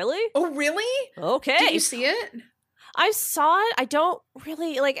 really? oh really? Okay. Did you see it? I saw it. I don't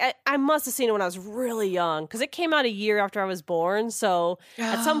really like. I must have seen it when I was really young because it came out a year after I was born. So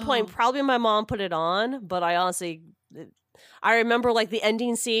at some point, Oh. probably my mom put it on. But I honestly, I remember like the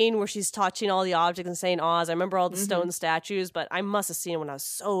ending scene where she's touching all the objects and saying Oz. I remember all the Mhm. stone statues, but I must have seen it when I was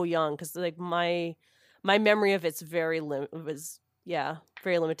so young because like my memory of it's very limited.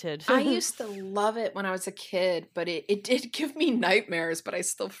 I used to love it when I was a kid, but it did give me nightmares, but I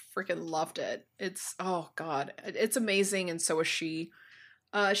still freaking loved it. It's, oh God, it's amazing, and so is she.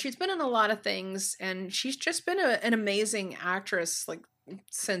 She's been in a lot of things, and she's just been an amazing actress, like,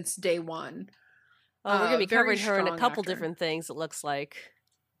 since day one. Oh, we're gonna be Very covering her in a strong couple actor. different things. It looks like.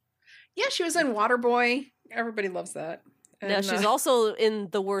 Yeah, she was in Waterboy. Everybody loves that. No, And she's also in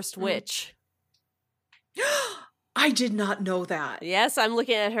The Worst mm. Witch. I did not know that. Yes, I'm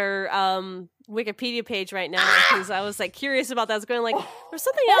looking at her Wikipedia page right now because I was like curious about that. I was going like, there's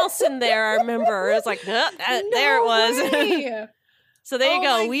something else in there. I remember. It's like, there it was. Way. So there you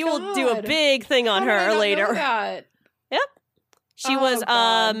go. My We will do a God. big thing on How did I her not know later. that? Yep. She Oh, was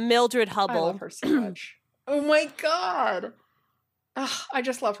God. Mildred I Hubble. love her so much. Oh my God. Ugh, I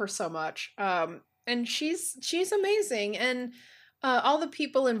just love her so much. And she's amazing. And all the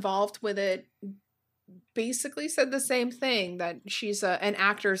people involved with it basically said the same thing, that she's an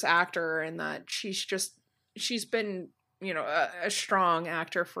actor's actor, and that she's been, you know, a strong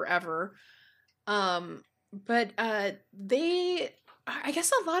actor forever. But I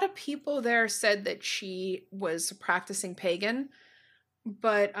guess a lot of people there said that she was a practicing pagan,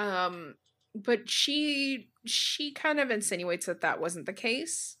 but she kind of insinuates that that wasn't the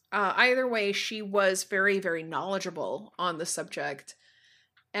case. Either way, she was very, very knowledgeable on the subject.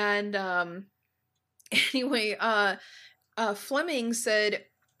 And anyway, Fleming said,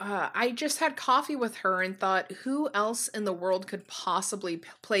 I just had coffee with her and thought, who else in the world could possibly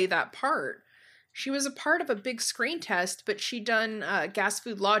play that part? She was a part of a big screen test, but she'd done Gas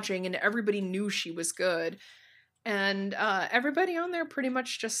Food Lodging, and everybody knew she was good. And everybody on there pretty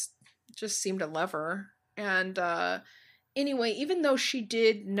much just seemed to love her. And anyway, even though she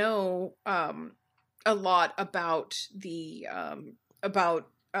did know a lot about the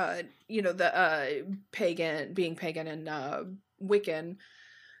you know, the being pagan and Wiccan.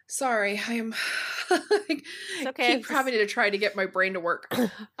 Sorry, I am It's okay. keep having to try to get my brain to work.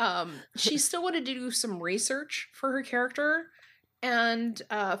 She still wanted to do some research for her character, and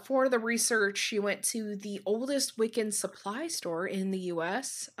for the research, she went to the oldest Wiccan supply store in the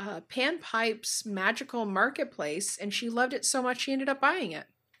U.S., Pan Pipe's Magical Marketplace, and she loved it so much she ended up buying it.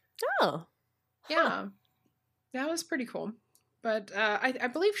 Oh, Yeah, that was pretty cool. But I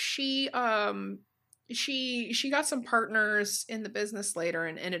believe she got some partners in the business later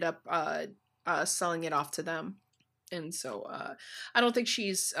and ended up selling it off to them. And so I don't think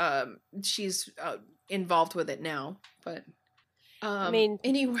she's involved with it now. But I mean,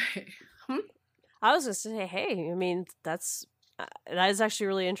 anyway, I was just say, hey, I mean, that is actually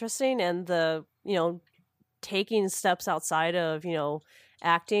really interesting, and the, you know, taking steps outside of, you know,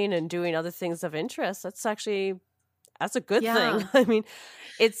 acting and doing other things of interest. That's a good thing. I mean,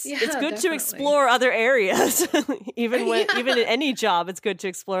 it's good definitely to explore other areas. even in any job, it's good to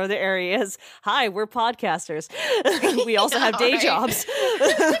explore other areas. Hi, we're podcasters. We also have day jobs.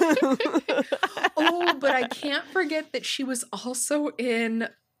 Oh, but I can't forget that she was also in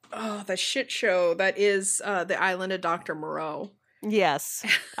the shit show that is The Island of Dr. Moreau. Yes,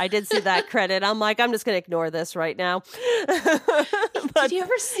 I did see that credit. I'm like, I'm just going to ignore this right now. But did you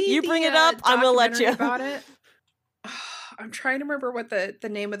ever see you bring it up, I'm going to let you. About it? I'm trying to remember what the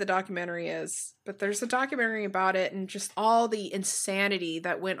name of the documentary is, but there's a documentary about it and just all the insanity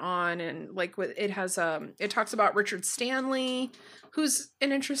that went on. And like it has it talks about Richard Stanley, who's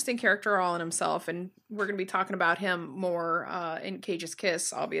an interesting character all in himself, and we're going to be talking about him more in Cage's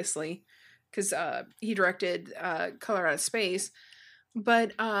Kiss, obviously, because he directed Color Out of Space.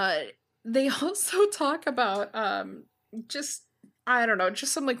 But they also talk about just, I don't know,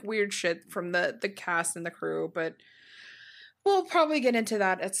 just some like weird shit from the cast and the crew, but we'll probably get into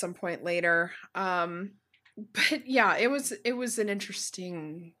that at some point later. But yeah, it was an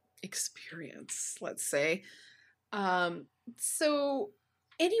interesting experience, let's say. So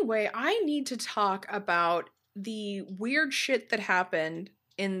anyway, I need to talk about the weird shit that happened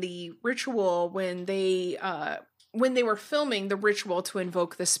in the ritual when they were filming the ritual to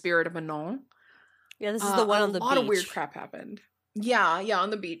invoke the spirit of Manon. Yeah, this is the one on the beach. A lot of weird crap happened. Yeah, on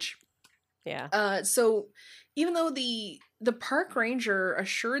the beach. Yeah. So even though the park ranger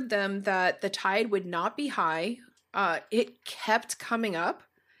assured them that the tide would not be high, it kept coming up.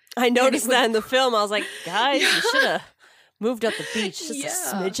 I noticed that in the film. I was like, guys, you should have moved up the beach just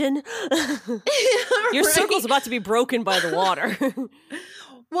a smidgen. Your circle's about to be broken by the water.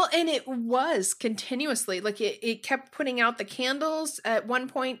 Well, and it was continuously, like it kept putting out the candles. At one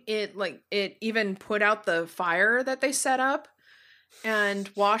point, it even put out the fire that they set up and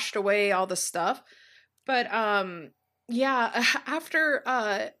washed away all the stuff. But yeah,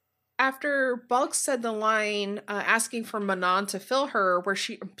 after Bulk said the line asking for Manon to fill her,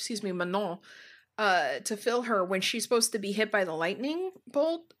 Manon to fill her when she's supposed to be hit by the lightning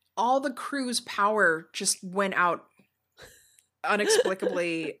bolt, all the crew's power just went out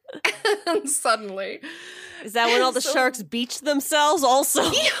unexplicably and suddenly. Is that when all the sharks beached themselves also?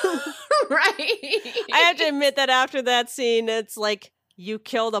 Right. I have to admit that after that scene, it's like, You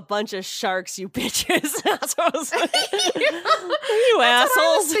killed a bunch of sharks, you bitches. That's what I was like. Yeah. You That's what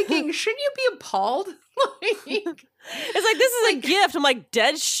I was assholes. thinking. Shouldn't you be appalled? Like, It's like, this is a gift. I'm like,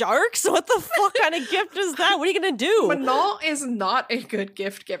 dead sharks? What the fuck kind of gift is that? What are you going to do? Manal is not a good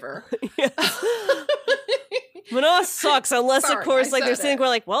gift giver. Yes. Manal sucks unless, Sorry, of course, I like they're said saying, it. we're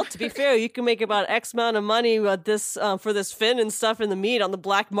like, well, to be fair, you can make about X amount of money with this for this fin and stuff in the meat on the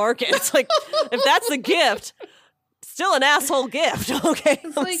black market. It's like, if that's the gift, still an asshole gift. Okay,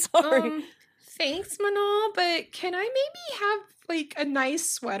 It's I'm like, sorry. thanks, Manal, but can I maybe have like a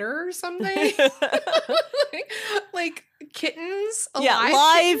nice sweater or something? like kittens, Yeah,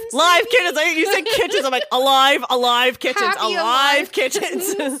 alive live kittens, kittens. You said kittens. I'm like, alive kittens, Happy alive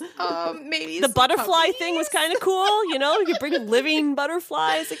kittens. Maybe The some butterfly thing was puppies? kind of cool. You know, you could bring living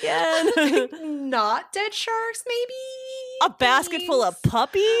butterflies again. Not dead sharks, maybe. A basket full of Please.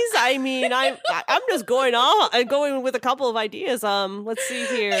 puppies. I mean, I'm just going off. I'm going with a couple of ideas. Let's see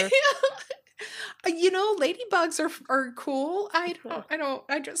here. You know, ladybugs are cool. I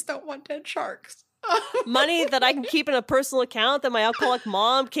just don't want dead sharks. Money that I can keep in a personal account that my alcoholic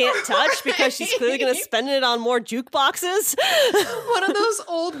mom can't touch because she's clearly going to spend it on more jukeboxes. One of those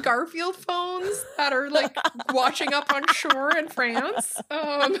old Garfield phones that are like washing up on shore in France.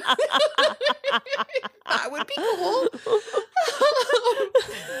 That would be cool.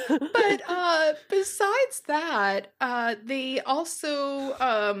 But besides that, they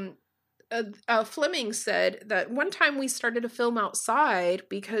also Fleming said that one time we started to film outside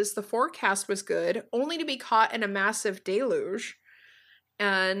because the forecast was good, only to be caught in a massive deluge.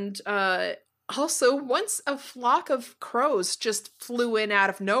 And also, once a flock of crows just flew in out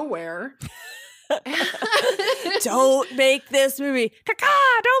of nowhere. Don't make this movie.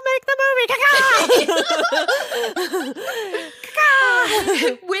 Caca! Don't make the movie. Caca!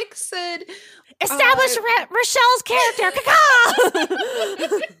 Caca! Wick said, Establish Rochelle's character.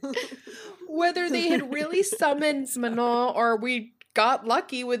 Caca! whether they had really summoned Manal or we got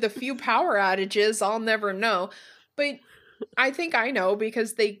lucky with a few power outages, I'll never know. But I think I know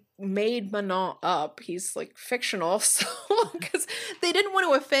because they made Manal up. He's like fictional, so because they didn't want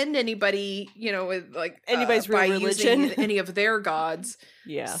to offend anybody, you know, with like Anybody's real by religion. using any of their gods.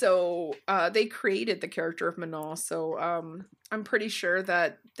 Yeah. So they created the character of Manal. So I'm pretty sure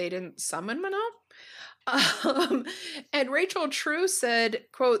that they didn't summon Manal. And Rachel True said,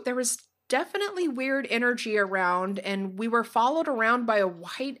 quote, there was definitely weird energy around and we were followed around by a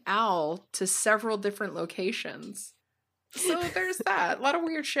white owl to several different locations. So there's that. A lot of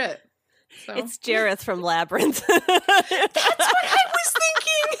weird shit. So. It's Jareth from Labyrinth. That's what I was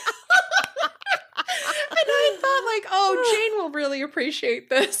thinking. And I thought like, oh, Jane will really appreciate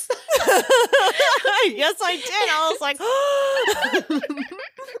this. Yes, I did. I was like,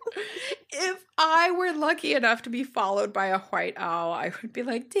 if I were lucky enough to be followed by a white owl, I would be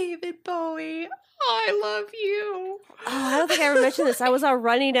like, David Bowie, I love you. Oh, I don't think I ever mentioned this. I was out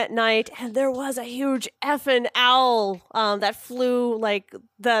running at night, and there was a huge effing owl that flew, like,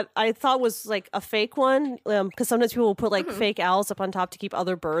 that I thought was, like, a fake one, because sometimes people will put, like, fake owls up on top to keep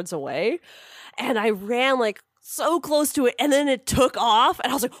other birds away. And I ran, like, so close to it, and then it took off,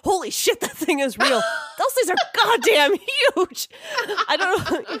 and I was like, holy shit, that thing is real. Those things are goddamn huge. I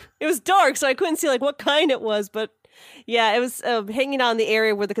don't know. It was dark, so I couldn't see, like, what kind it was, but yeah, it was hanging out in the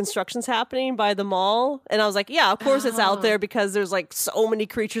area where the construction's happening by the mall. And I was like, yeah, of course it's out there because there's like so many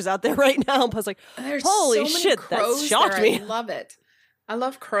creatures out there right now. But I was like, there's holy so many shit, that crows shocked there. me. I love it. I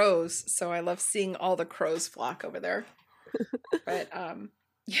love crows, so I love seeing all the crows flock over there. But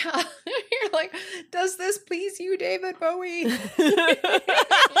yeah, you're like, does this please you, David Bowie? Do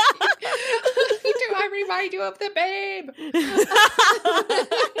I remind you of the babe?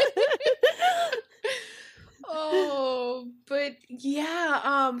 Oh, but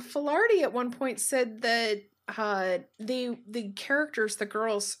yeah, Filardi at one point said that the characters, the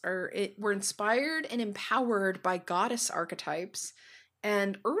girls, were inspired and empowered by goddess archetypes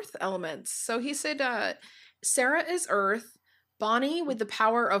and earth elements. So he said Sarah is earth, Bonnie with the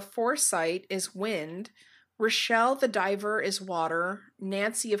power of foresight is wind, Rochelle the diver is water,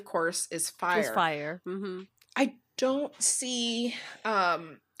 Nancy of course is fire. It's fire. Mm-hmm. I don't see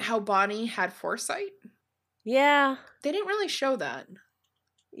how Bonnie had foresight. Yeah. They didn't really show that.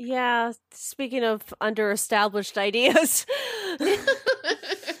 Yeah. Speaking of underestablished ideas.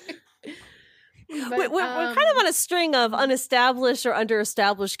 But, we're kind of on a string of unestablished or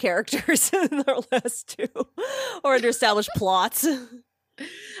underestablished characters in our last two. Or underestablished plots.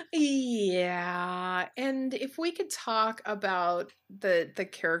 Yeah. And if we could talk about the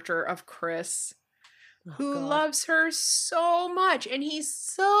character of Chris. Oh who God. loves her so much, and he's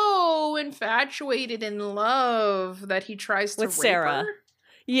so infatuated in love that he tries to With rape her. Sarah.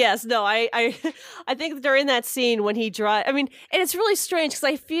 Yes, no, I I think during that scene when he drive, I mean, and it's really strange because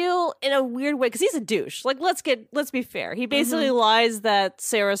I feel in a weird way because he's a douche. Like, let's be fair. He basically lies that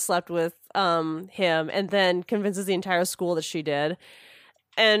Sarah slept with him, and then convinces the entire school that she did.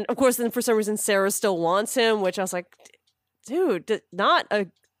 And of course, then for some reason, Sarah still wants him, which I was like, dude, not a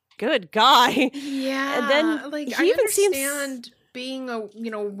good guy. And then Yeah, like he I even seems understand being a,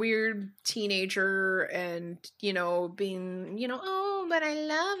 weird teenager and, being, oh, but I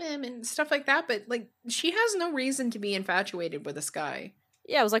love him and stuff like that, but like she has no reason to be infatuated with this guy.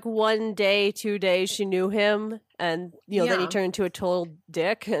 yeah, it was like 1 day, 2 days she knew him, and then he Yeah. turned into a total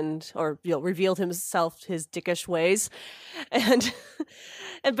dick, or revealed himself his dickish ways, and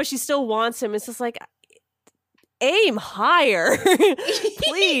but she still wants him. It's just like, aim higher,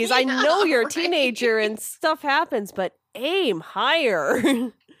 please. I know you're a right? teenager and stuff happens, but aim higher.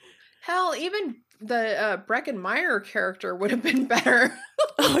 Hell, even the Brecken Meyer character would have been better.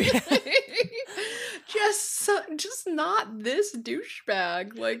 Oh yeah. just not this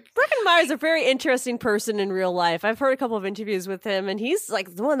douchebag. Like Breckin Meyer's a very interesting person in real life. I've heard a couple of interviews with him, and he's like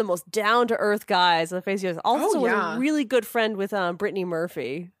one of the most down to earth guys on the face of the earth. Also, was a really good friend with Brittany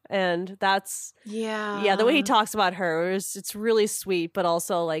Murphy, and that's the way he talks about her it's really sweet, but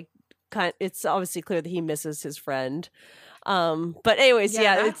also like it's obviously clear that he misses his friend. But anyways,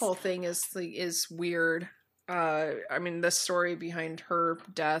 that whole thing is weird. I mean, the story behind her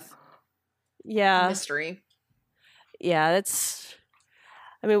death. Yeah. Mystery. Yeah, that's.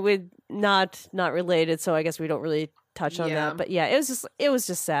 I mean, we're not related, so I guess we don't really touch on that. But yeah, it was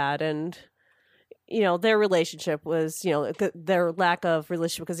just sad, and their relationship was their lack of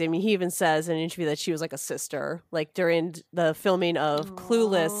relationship, because I mean he even says in an interview that she was like a sister, like during the filming of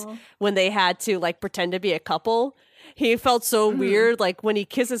Clueless when they had to like pretend to be a couple. He felt so weird, like when he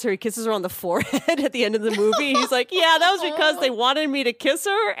kisses her on the forehead at the end of the movie. He's like, yeah, that was because they wanted me to kiss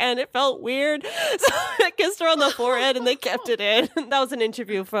her and it felt weird. So I kissed her on the forehead and they kept it in. That was an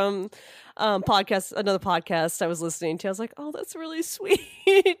interview from another podcast I was listening to. I was like, oh, that's really sweet.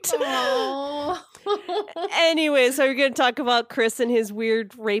 Anyway, so we're going to talk about Chris and his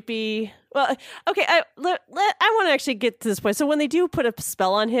weird rapey. Well, okay, I want to actually get to this point. So when they do put a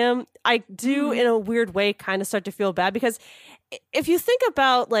spell on him, I do in a weird way kind of start to feel bad, because if you think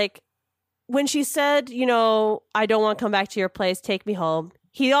about like when she said, I don't want to come back to your place, take me home.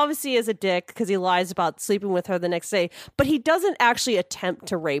 He obviously is a dick because he lies about sleeping with her the next day, but he doesn't actually attempt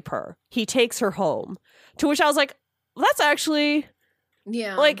to rape her. He takes her home, to which I was like, that's actually,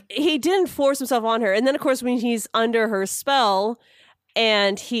 like, he didn't force himself on her. And then, of course, when he's under her spell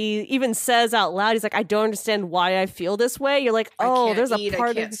and he even says out loud, he's like, I don't understand why I feel this way. You're like, oh, there's a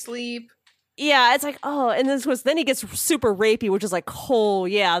part I can't sleep. Yeah, it's like, oh, and then he gets super rapey, which is like, oh,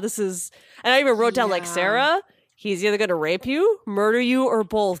 yeah, this is, and I even wrote down like, Sarah, he's either going to rape you, murder you, or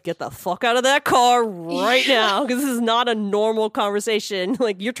both. Get the fuck out of that car right now, because this is not a normal conversation.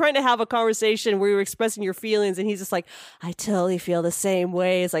 Like, you're trying to have a conversation where you're expressing your feelings, and he's just like, I totally feel the same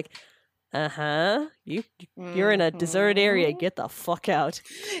way. It's like, you're in a deserted area. Get the fuck out.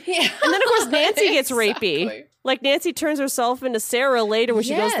 Yeah. And then, of course, Nancy gets rapey. Like, Nancy turns herself into Sarah later when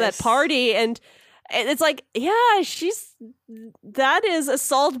she goes to that party, and it's like, yeah, that is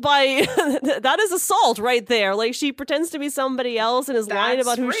assault that is assault right there. Like, she pretends to be somebody else and is lying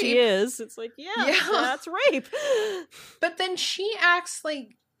about who she is. It's like, yeah, that's rape. But then she acts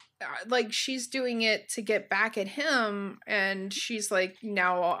like she's doing it to get back at him, and she's like,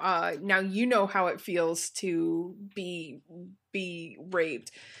 now you know how it feels to be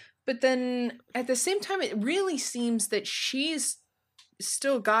raped. But then at the same time, it really seems that she's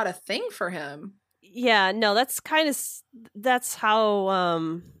still got a thing for him. Yeah, no, that's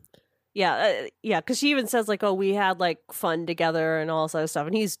how because she even says like, oh, we had like fun together and all this other stuff,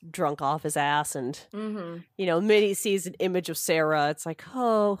 and he's drunk off his ass, and Minnie sees an image of Sarah. It's like,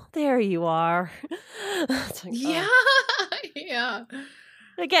 oh, there you are. It's like, yeah.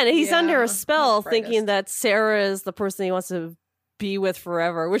 Again, he's under a spell, thinking that Sarah is the person he wants to be with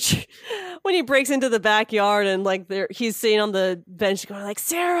forever, which when he breaks into the backyard and like he's sitting on the bench going like,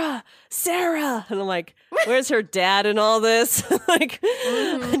 Sarah, and I'm like, where's her dad in all this? Like,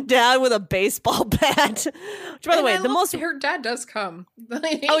 dad with a baseball bat. Which, by the way, her dad does come.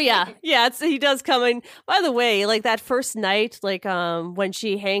 Oh yeah, he does come. And by the way, like that first night, like when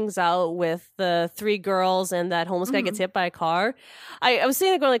she hangs out with the three girls and that homeless guy gets hit by a car, I was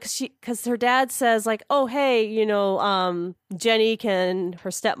sitting there going like, because her dad says like, oh hey, Jenny her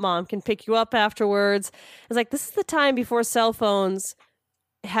stepmom can pick you up afterwards. It's like, this is the time before cell phones.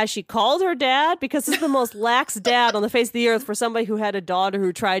 has she called her dad? Because this is the most lax dad on the face of the earth for somebody who had a daughter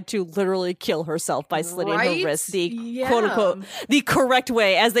who tried to literally kill herself by slitting her wrist the quote unquote the correct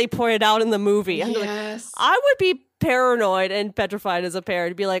way, as they pointed out in the movie. I'm like, I would be paranoid and petrified as a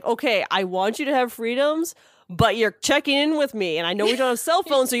parent to be like, okay, I want you to have freedoms, but you're checking in with me, and I know we don't have cell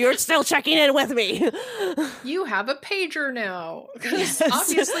phones, so you're still checking in with me. You have a pager now. Because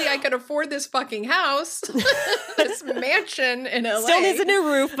obviously I could afford this fucking house. This mansion in LA. Still needs a new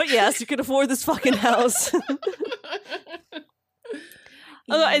roof, but yes, you could afford this fucking house.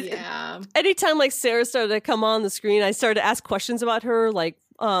 Yeah. Anytime like Sarah started to come on the screen, I started to ask questions about her, like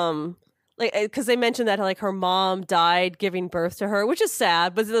because they mentioned that like her mom died giving birth to her, which is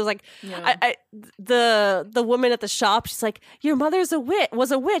sad. But it was like, the woman at the shop, she's like, "Your mother's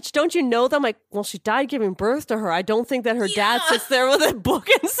was a witch. Don't you know that?" I'm like, well, she died giving birth to her. I don't think that her dad sits there with a book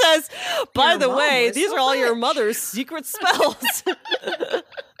and says, "By the way, these are all your mother's secret spells."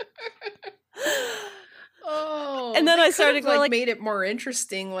 Oh, and then I started going, like made it more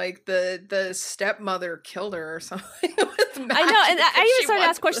interesting, like the stepmother killed her or something. I know, and I even started to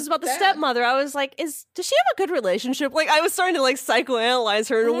ask questions about the stepmother. I was like, does she have a good relationship? Like, I was starting to like psychoanalyze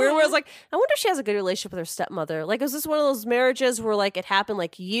her in a weird way. I was like, I wonder if she has a good relationship with her stepmother. Like, is this one of those marriages where like it happened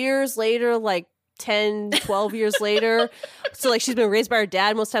like years later, like 10, 12 years later? So like she's been raised by her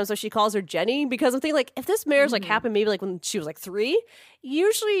dad most times, so she calls her Jenny. Because I'm thinking like, if this marriage like happened maybe like when she was like 3,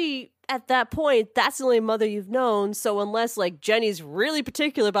 usually at that point that's the only mother you've known. So unless like Jenny's really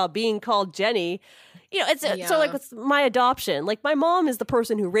particular about being called Jenny, you know, it's so like with my adoption, like my mom is the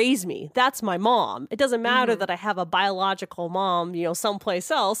person who raised me. That's my mom. It doesn't matter that I have a biological mom, you know,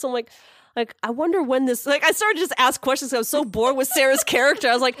 someplace else. So I'm like, I wonder when this, like, I started to just ask questions. I was so bored with Sarah's character.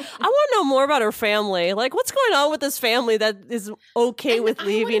 I was like, I want to know more about her family. Like, what's going on with this family that is okay with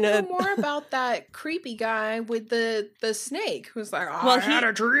leaving it? I want to know more about that creepy guy with the snake who's like, I had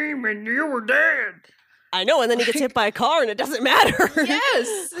a dream and you were dead. I know, and then he gets hit by a car and it doesn't matter.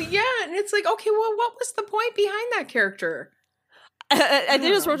 Yes, yeah, and it's like, okay, well, what was the point behind that character? I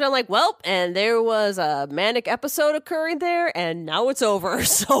just wrote down like, well, and there was a manic episode occurring there, and now it's over.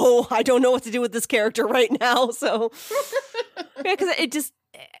 So I don't know what to do with this character right now. So yeah, because it just,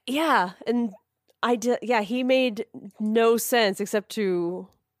 and he made no sense except to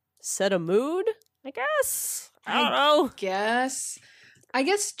set a mood, I guess. I don't know. I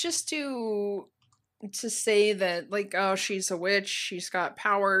guess just to say that, like, oh, she's a witch, she's got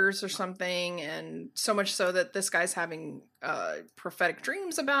powers or something, and so much so that this guy's having prophetic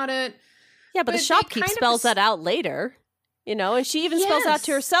dreams about it. Yeah, but the shopkeep spells that out later, you know, and she even spells out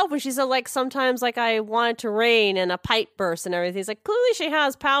to herself when she said, like, sometimes, like, I want it to rain and a pipe burst and everything. It's like, clearly she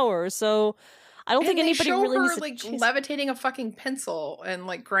has powers, so I don't think anybody really needs to... like, levitating a fucking pencil and,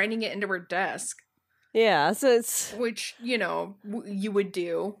 like, grinding it into her desk. Yeah, so it's... Which, you know, you would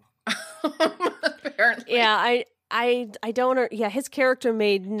do. Apparently. Yeah, I don't. Yeah, his character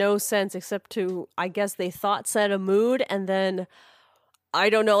made no sense except to, I guess they thought set a mood, and then I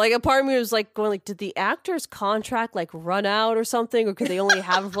don't know. Like a part of me was like going like, did the actor's contract like run out or something, or could they only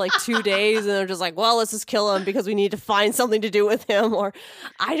have him for like 2 days and they're just like, well, let's just kill him because we need to find something to do with him, or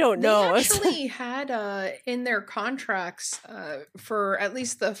I don't know. They actually had in their contracts for at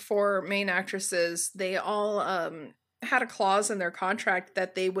least the 4 main actresses, they all had a clause in their contract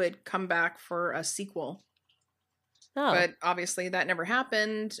that they would come back for a sequel. Oh. But obviously that never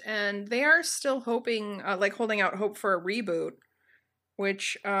happened, and they are still hoping, like holding out hope for a reboot,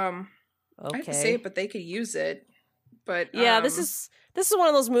 which I have to say it, but they could use it. But yeah, this is one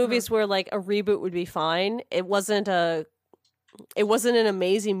of those movies where like a reboot would be fine. It wasn't an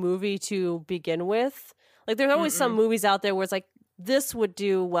amazing movie to begin with. Like there's always some movies out there where it's like this would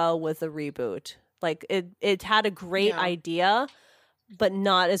do well with a reboot. Like it had a great idea, but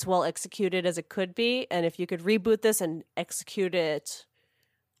not as well executed as it could be. And if you could reboot this and execute it,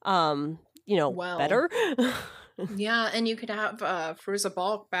 better. Yeah, and you could have Fairuza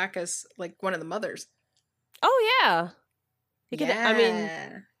Balk back as like one of the mothers. Oh yeah, I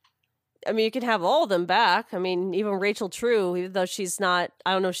mean, you could have all of them back. I mean, even Rachel True, even though she's not,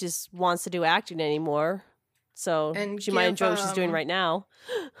 I don't know if she wants to do acting anymore. So she might enjoy what she's doing right now.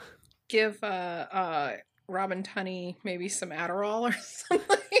 Give Robin Tunney maybe some Adderall or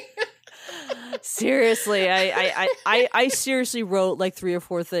something. Seriously, I seriously wrote like 3 or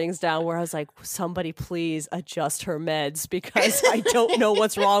 4 things down where I was like, somebody please adjust her meds because I don't know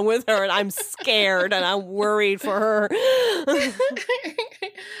what's wrong with her and I'm scared and I'm worried for her.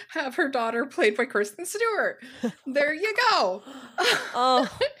 Have her daughter played by Kristen Stewart. There you go. Oh,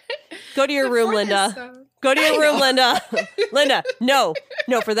 go to your room, Linda. Go to your room, Linda. Linda, no,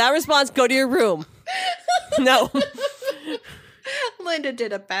 for that response, go to your room. No. Linda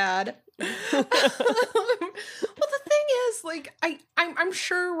did it bad. Well, the thing is, like, I'm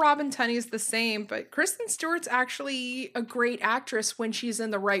sure Robin Tunney is the same, but Kristen Stewart's actually a great actress when she's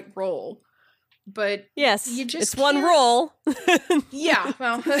in the right role. But yes, you just it's one role. Yeah,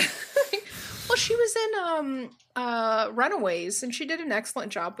 well, well, she was in Runaways, and she did an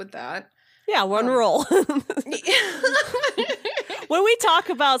excellent job with that. Yeah, one role. When we talk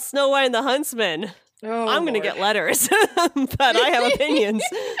about Snow White and the Huntsman, I'm going to get letters, but I have opinions.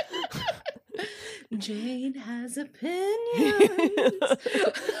 Jane has opinions.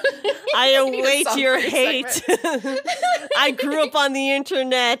 I await your hate. I grew up on the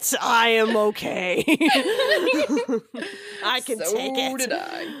internet. I am okay. I can take it. So did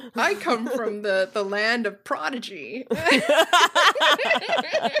I. I come from the land of Prodigy.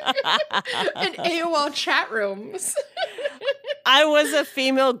 And AOL chat rooms. I was a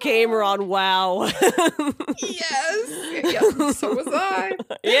female gamer on WoW. Yes, so was I.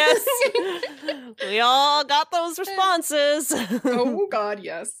 Yes. We all got those responses. Oh God,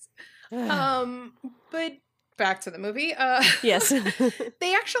 yes. But back to the movie. Yes.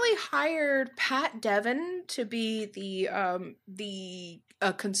 They actually hired Pat Devin to be the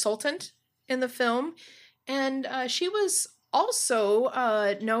consultant in the film, and she was also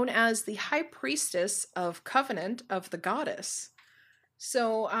known as the High Priestess of Covenant of the Goddess.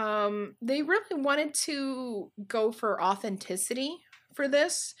 So they really wanted to go for authenticity for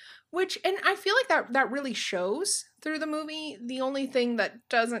this, and I feel like that really shows through the movie. The only thing that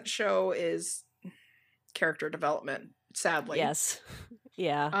doesn't show is character development, sadly. Yes.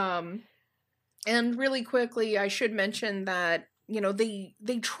 Yeah. And really quickly, I should mention that, you know, they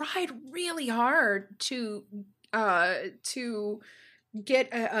tried really hard to get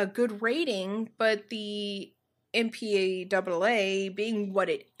a good rating, but the MPAA being what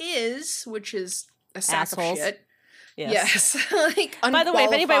it is, which is a sack assholes. of shit. Yes. Like unqualified By the way,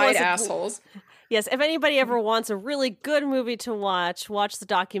 if anybody wants assholes. Yes, if anybody ever wants a really good movie to watch the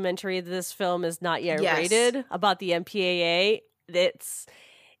documentary This Film Is Not Yet Rated about the MPAA.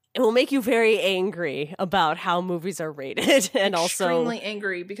 It will make you very angry about how movies are rated, and extremely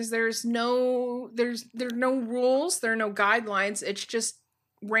angry because there's no rules, there are no guidelines. It's just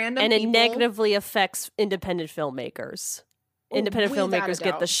random and it people. Negatively affects independent filmmakers. Independent filmmakers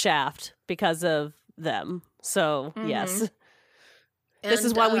get the shaft because of them. So yes. This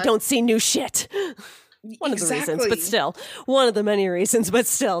is why we don't see new shit. One of the reasons, but still. One of the many reasons, but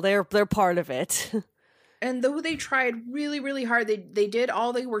still, they're part of it. And though they tried really, really hard, they did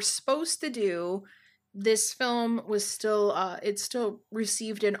all they were supposed to do. This film was still, it still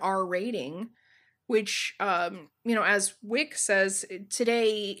received an R rating, which, you know, as Wick says, in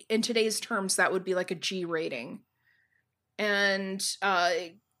today's terms, that would be like a G rating. And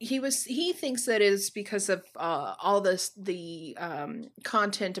he thinks that is because of all the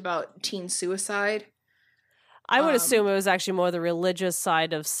content about teen suicide. I would assume it was actually more the religious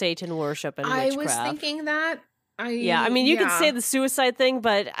side of Satan worship and witchcraft. I was thinking that. I mean, you could say the suicide thing,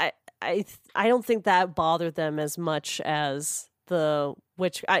 but I don't think that bothered them as much as the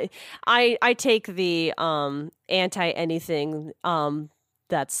witch. I take the anti anything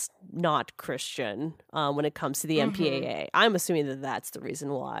that's not Christian when it comes to the MPAA. I'm assuming that that's the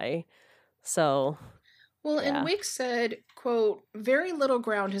reason why. So, well, and Wick said, quote, "Very little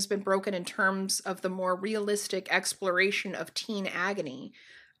ground has been broken in terms of the more realistic exploration of teen agony.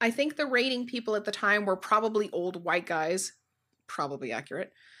 I think the rating people at the time were probably old white guys." Probably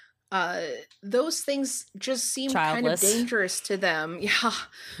accurate. Those things just seemed kind of dangerous to them. Yeah.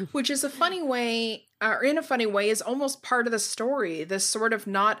 Which is in a funny way, is almost part of the story. This sort of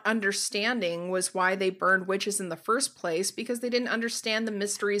not understanding was why they burned witches in the first place, because they didn't understand the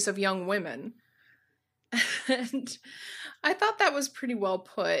mysteries of young women. And I thought that was pretty well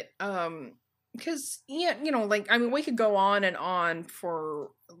put. Because, yeah, you know, like, I mean, we could go on and on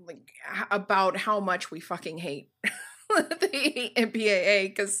for, like, about how much we fucking hate the MPAA,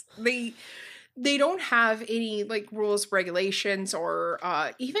 because they don't have any, like, rules, regulations, or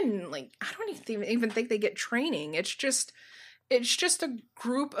even, like, I don't even think they get training. It's just a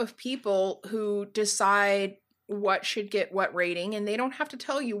group of people who decide what should get what rating, and they don't have to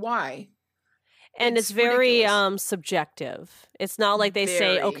tell you why. And it's very subjective. It's not like they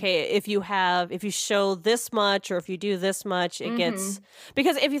say, okay, if you show this much or if you do this much, it gets...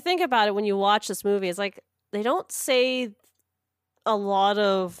 Because if you think about it, when you watch this movie, it's like they don't say a lot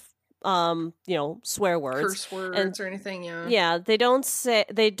of, swear words. Curse words or anything, yeah. Yeah, they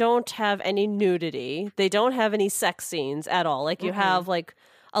don't have any nudity. They don't have any sex scenes at all. Like, you have, like,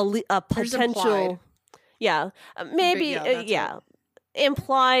 a potential... Yeah, maybe,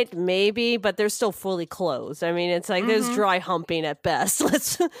 implied, maybe, but they're still fully clothed. I mean, it's like there's Mm-hmm. dry humping at best.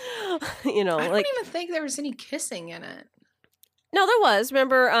 Let's, I don't like, even think there was any kissing in it. no, there was.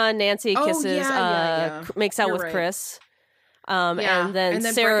 Remember, Nancy Oh kisses, yeah. makes out You're with right. Chris, Yeah, and then and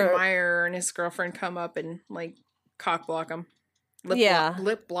then Sarah, Breckenmeyer and his girlfriend come up and like cock block them, yeah,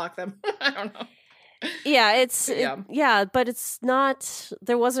 lip block them. I don't know. yeah, But yeah, yeah, but it's not.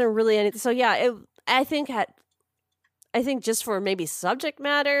 There wasn't really anything. So yeah, I think just for maybe subject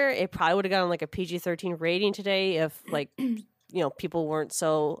matter, it probably would have gotten like a PG-13 rating today if like people weren't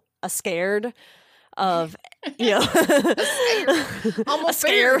so scared of I'm a afraid.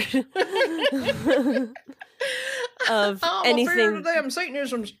 scared of I'm afraid of anything. them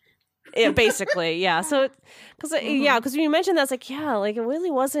Satanisms. Yeah, basically, yeah. So because Mm-hmm. because when you mentioned that, it's like like it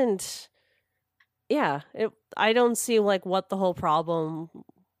really wasn't. Yeah, I don't see like what the whole problem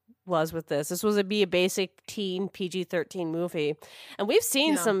was with this. This was be a basic teen PG-13 movie. And we've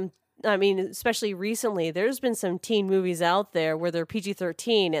seen Yeah. some, I mean, especially recently, there's been some teen movies out there where they're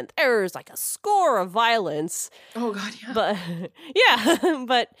PG-13 and there's like a score of violence. Oh God, yeah.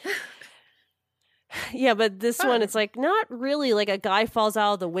 But yeah, but this one, it's like not really like a guy falls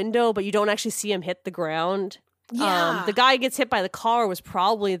out of the window, but you don't actually see him hit the ground. Yeah. The guy gets hit by the car was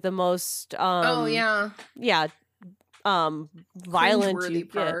probably the most Oh yeah. violent Cringeworthy you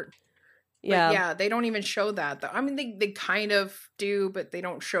get. part. Yeah. But yeah, they don't even show that though. I mean, they kind of do, but they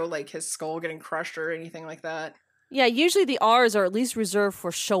don't show like his skull getting crushed or anything like that. Yeah, usually the R's are at least reserved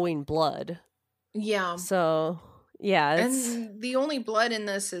for showing blood. Yeah. So, yeah. And the only blood in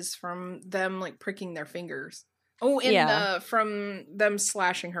this is from them like pricking their fingers. Oh, and Yeah. from them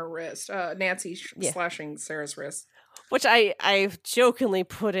slashing her wrist. Nancy Yeah. slashing Sarah's wrist. Which I jokingly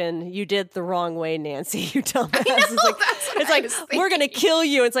put in, you did the wrong way, Nancy, you dumbass. I know, it's like we're going to kill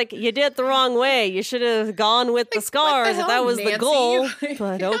you. It's like, you did the wrong way. You should have gone with the scars if that was Nancy? the goal.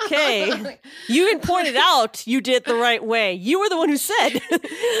 But okay. You even pointed out you did the right way. You were the one who said.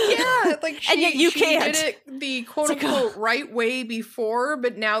 Yeah, like and yet you she can't. did it the quote-unquote right way before,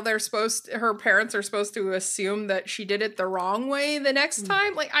 but now her parents are supposed to assume that she did it the wrong way the next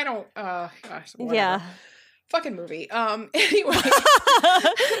time. Like, I don't, gosh, whatever. Yeah. Fucking movie. Anyway.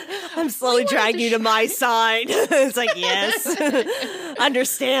 I'm slowly dragging you to my side. It's like, yes.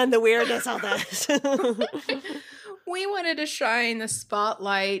 Understand the weirdness of this. We wanted to shine the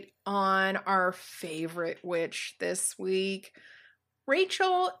spotlight on our favorite witch this week,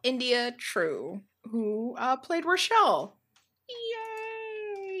 Rachel India True, who played Rochelle.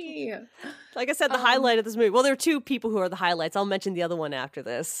 Yay! Like I said, the highlight of this movie. Well, there are two people who are the highlights. I'll mention the other one after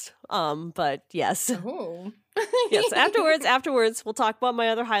this. But yes. Oh. Yes, afterwards, we'll talk about my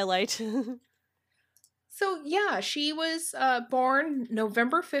other highlight. So, yeah, she was born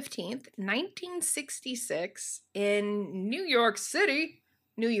November 15th, 1966 in New York City,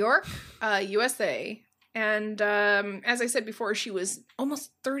 New York, USA. And as I said before, she was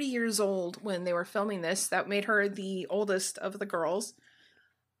almost 30 years old when they were filming this. That made her the oldest of the girls.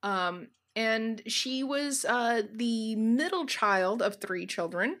 And she was the middle child of 3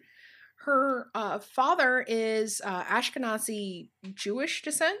 children. Her father is Ashkenazi Jewish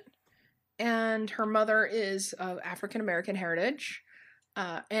descent, and her mother is of African American heritage.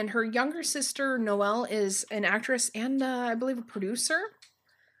 And her younger sister, Noelle, is an actress and I believe a producer.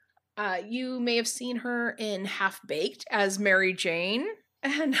 You may have seen her in Half Baked as Mary Jane,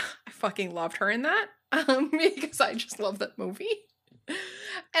 and I fucking loved her in that because I just love that movie.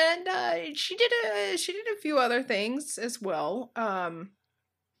 And she did a few other things as well.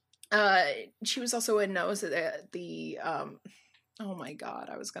 She was also in the oh my god,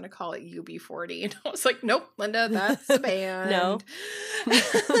 I was gonna call it UB40, and I was like, nope, Linda, that's a band. No.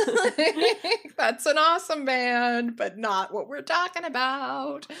 That's an awesome band, but not what we're talking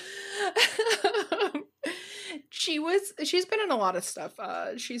about. She's been in a lot of stuff.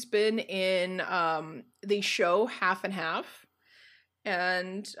 She's been in the show Half and Half,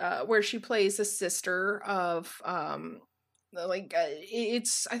 and where she plays a sister of I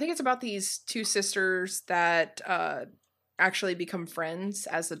think it's about these 2 sisters that actually become friends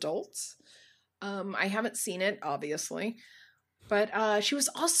as adults. I haven't seen it, obviously, but she was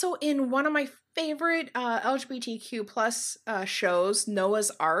also in one of my favorite LGBTQ plus shows,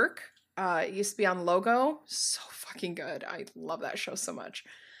 Noah's Ark. It used to be on Logo. So fucking good. I love that show so much.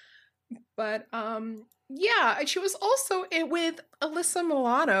 But yeah, she was also with Alyssa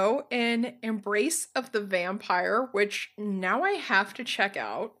Milano in Embrace of the Vampire, which now I have to check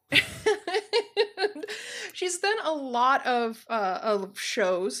out. She's done a lot of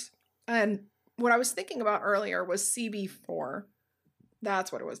shows, and what I was thinking about earlier was CB4.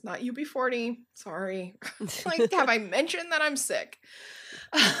 That's what it was. Not UB40. Sorry. Like, have I mentioned that I'm sick?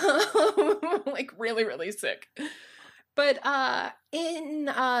 Like, really, really sick. But in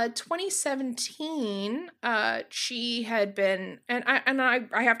 2017, she had been, and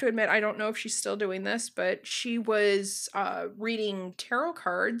I have to admit, I don't know if she's still doing this, but she was reading tarot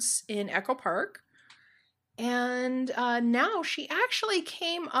cards in Echo Park. And now she actually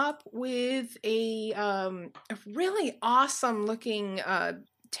came up with a really awesome looking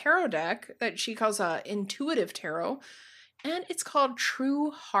tarot deck that she calls Intuitive Tarot, and it's called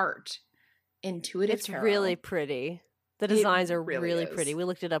True Heart Intuitive It's Tarot. really pretty. The It designs are really really is. pretty. We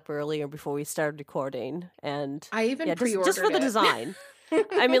looked it up earlier before we started recording, and I even yeah, pre-ordered just for the it. design.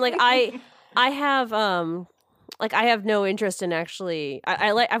 I mean, like I have like I have no interest in actually.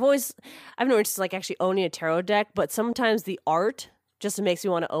 I like I've no interest in like actually owning a tarot deck, but sometimes the art just makes me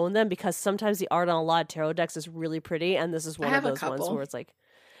want to own them because sometimes the art on a lot of tarot decks is really pretty, and this is I one of have a those ones couple. where it's like,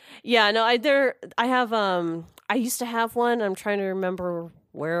 yeah, no, I have I used to have one. I'm trying to remember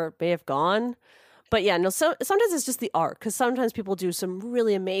where it may have gone. But yeah, no, so sometimes it's just the art because sometimes people do some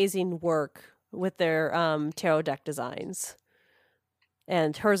really amazing work with their tarot deck designs.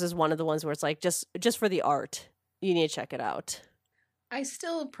 And hers is one of the ones where it's like just for the art, you need to check it out. I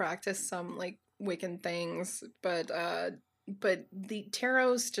still practice some like Wiccan things, but the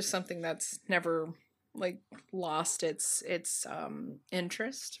tarot's just something that's never like lost its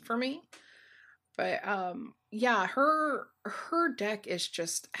interest for me. But yeah, her deck is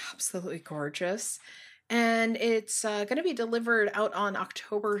just absolutely gorgeous. And it's going to be delivered out on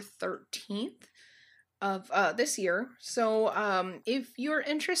October 13th of this year. So if you're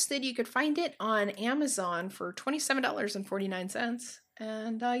interested, you could find it on Amazon for $27.49.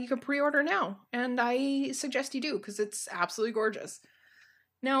 And you can pre-order now. And I suggest you do because it's absolutely gorgeous.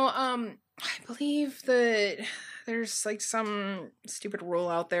 Now, I believe that there's like some stupid rule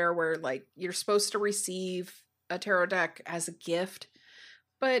out there where like you're supposed to receive a tarot deck as a gift.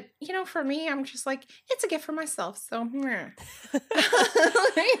 But, you know, for me, I'm just like, it's a gift for myself. So, Like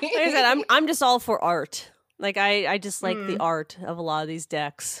I said, I'm just all for art. Like I just like the art of a lot of these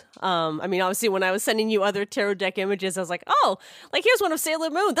decks. I mean, obviously, when I was sending you other tarot deck images, I was like, oh, like here's one of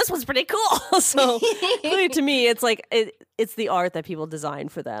Sailor Moon. This one's pretty cool. So clearly, to me, it's like it's the art that people design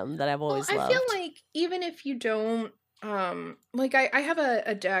for them that I've always loved. I feel like even if you don't, like I have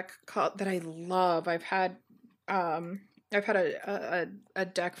a deck called that I love. I've had a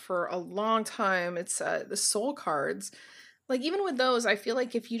deck for a long time. It's the soul cards. Like even with those, I feel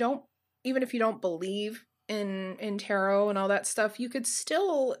like if you don't believe in tarot and all that stuff, you could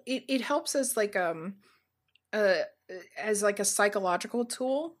still it helps as like as like a psychological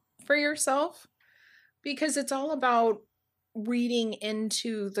tool for yourself because it's all about reading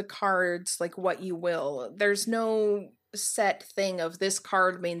into the cards like what you will. There's no set thing of this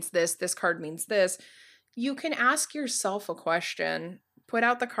card means this card means this. You can ask yourself a question, put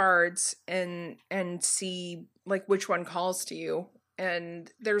out the cards and see like which one calls to you,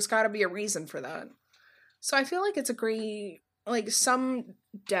 and there's got to be a reason for that. So I feel like it's a great, like some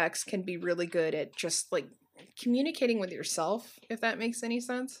decks can be really good at just like communicating with yourself, if that makes any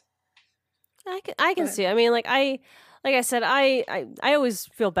sense. I can see. I mean, like I said, I always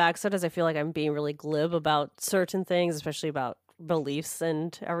feel bad. Sometimes I feel like I'm being really glib about certain things, especially about beliefs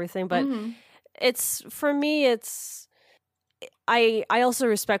and everything. But it's for me, it's I also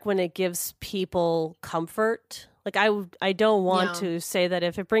respect when it gives people comfort. Like I don't want to say that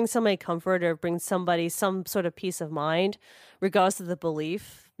if it brings somebody comfort or brings somebody some sort of peace of mind, regardless of the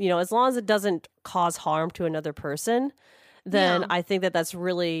belief, you know, as long as it doesn't cause harm to another person, then I think that that's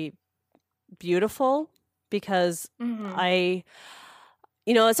really beautiful because I,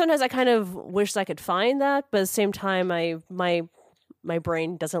 you know, sometimes I kind of wish I could find that, but at the same time, my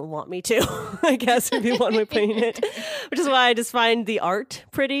brain doesn't want me to, I guess, would be one way of putting it, which is why I just find the art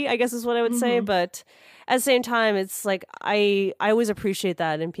pretty, I guess is what I would say. But at the same time, it's like, I always appreciate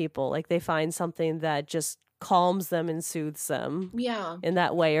that in people. Like they find something that just calms them and soothes them in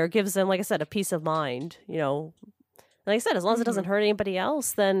that way, or gives them, like I said, a peace of mind, you know. Like I said, as long as it doesn't hurt anybody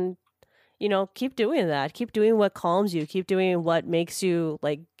else, then, you know, keep doing that. Keep doing what calms you. Keep doing what makes you,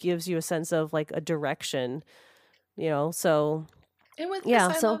 like, gives you a sense of, like, a direction, you know, so... And with this,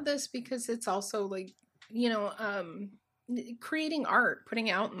 I love this because it's also like, you know, creating art,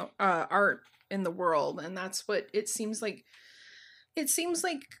 putting out art in the world, and that's what it seems like. It seems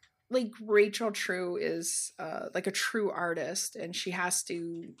like Rachel True is like a true artist, and she has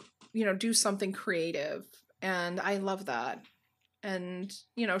to, you know, do something creative, and I love that. And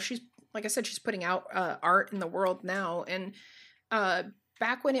you know, she's like I said, she's putting out art in the world now, and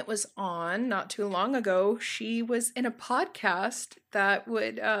back when it was on, not too long ago, she was in a podcast that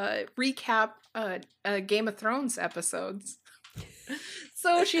would recap Game of Thrones episodes.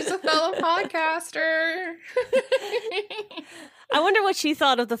 So she's a fellow podcaster. I wonder what she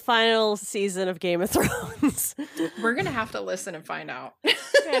thought of the final season of Game of Thrones. We're going to have to listen and find out. Yeah,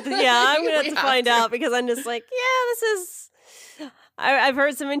 I'm going to have to find out because I'm just like, yeah, this is... I've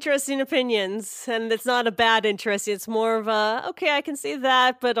heard some interesting opinions, and it's not a bad interest. It's more of a, okay, I can see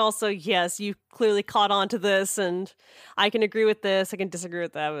that, but also, yes, you clearly caught on to this, and I can agree with this, I can disagree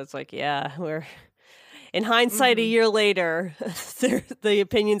with that. But it's like, yeah, we're... In hindsight, a year later, the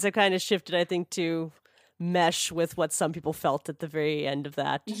opinions have kind of shifted, I think, to mesh with what some people felt at the very end of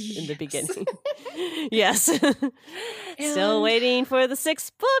that in the beginning. Yes. Still waiting for the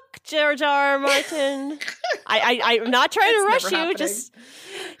 6th book, George R. R. Martin. I'm not trying to rush you. Just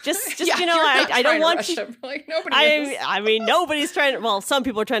Yeah, you know, I don't want you. Like, nobody is. I mean, nobody's trying to. Well, some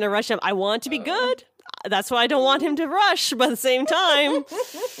people are trying to rush him. I want to be good. That's why I don't want him to rush. But at the same time,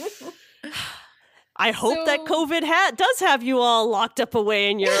 I hope that COVID does have you all locked up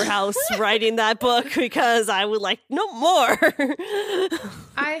away in your house writing that book, because I would like no more.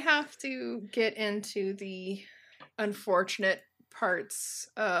 I have to get into the unfortunate parts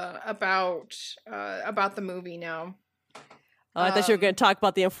about the movie now. Oh, I thought you were going to talk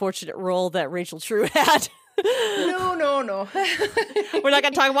about the unfortunate role that Rachel True had. No. We're not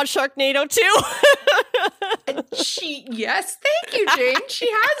going to talk about Sharknado 2. Yes, thank you, Jane. She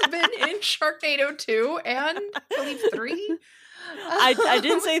has been in Sharknado 2 and I believe 3. I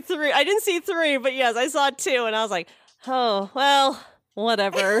didn't say 3. I didn't see 3, but yes, I saw 2, and I was like, oh, well,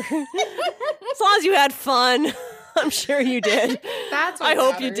 whatever. As long as you had fun. I'm sure you did. That's what I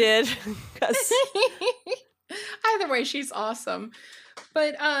hope matters. you did. 'Cause... Either way, she's awesome.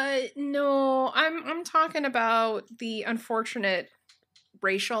 But no, I'm talking about the unfortunate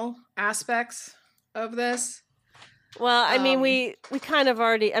racial aspects of this. Well, I mean, we kind of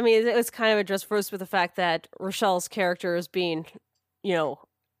already, I mean, it was kind of addressed first with the fact that Rochelle's character is being, you know,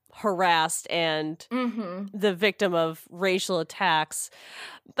 harassed and the victim of racial attacks.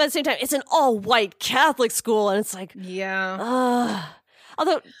 But at the same time, it's an all-white Catholic school, and it's like, yeah.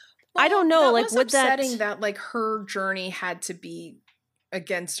 Although, I don't know, that like, was would upsetting that like her journey had to be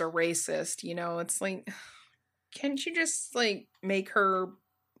against a racist, you know? It's like, can't you just like make her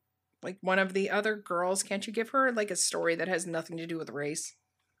like one of the other girls? Can't you give her like a story that has nothing to do with race?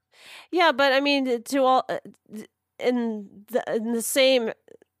 Yeah, but I mean, to all in the same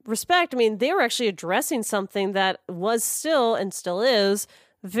respect, I mean, they were actually addressing something that was still and still is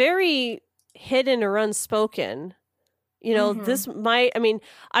very hidden or unspoken. You know, this might, I mean,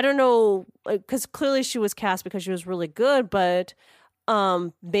 I don't know, because clearly she was cast because she was really good, but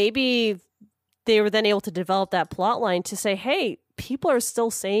maybe they were then able to develop that plot line to say, hey, people are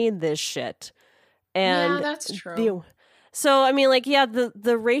still saying this shit. And yeah, that's true. So, I mean, like, yeah,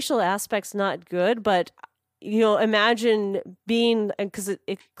 the racial aspect's not good, but, you know, imagine being, because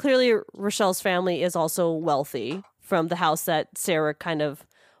it clearly Rochelle's family is also wealthy from the house that Sarah kind of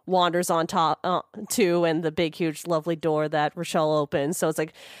wanders on top to, and the big, huge, lovely door that Rochelle opens. So it's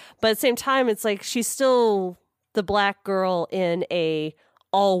like, but at the same time, it's like she's still the black girl in a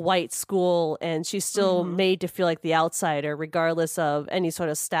all-white school, and she's still made to feel like the outsider, regardless of any sort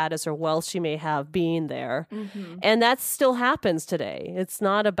of status or wealth she may have being there. And that still happens today. It's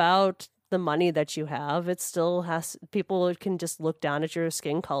not about the money that you have. It still has, people can just look down at your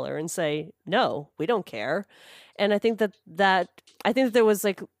skin color and say, no, we don't care. And I think that there was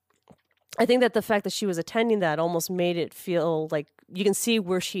like, I think that the fact that she was attending that almost made it feel like you can see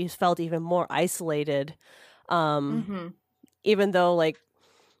where she felt even more isolated. Even though, like,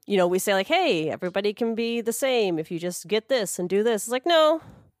 you know, we say like, hey, everybody can be the same if you just get this and do this. It's like, no,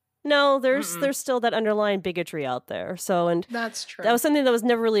 there's still that underlying bigotry out there. So, and that's true. That was something that was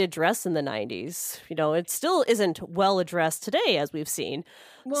never really addressed in the 90s. You know, it still isn't well addressed today, as we've seen.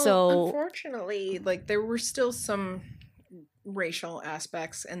 Well, so, unfortunately, like, there were still some racial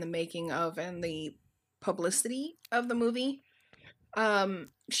aspects in the making of and the publicity of the movie.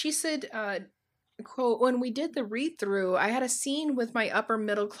 She said, quote, when we did the read-through, I had a scene with my upper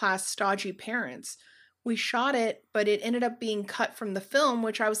middle class stodgy parents. We shot it, but it ended up being cut from the film,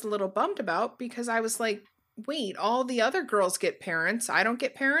 which I was a little bummed about because I was like, wait, all the other girls get parents. I don't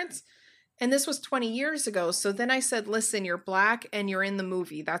get parents? And this was 20 years ago. So then I said, listen, you're black and you're in the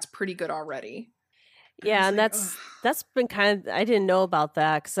movie. That's pretty good already. Yeah, and like, that's been kind of, I didn't know about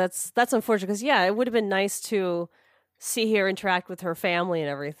that because that's unfortunate because, yeah, it would have been nice to see her interact with her family and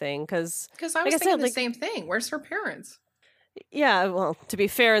everything because I was thinking the same thing. Where's her parents? Yeah, well, to be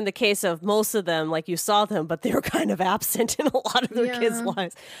fair, in the case of most of them, like you saw them, but they were kind of absent in a lot of their kids' Yeah.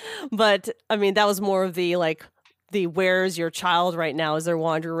 lives. But I mean, that was more of the like the where's your child right now as they're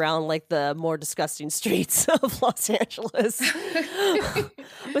wandering around like the more disgusting streets of Los Angeles. But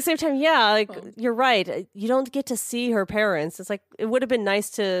at the same time, yeah, like Um, you're right. You don't get to see her parents. It's like it would have been nice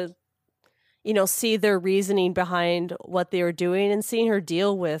to, see their reasoning behind what they were doing and seeing her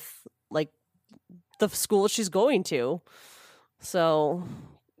deal with like the school she's going to. So,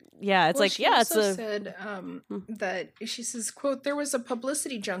 yeah, it's Well, like, she yeah, it's also a said mm, that she says, "quote There was a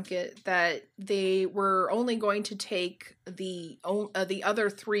publicity junket that they were only going to take the other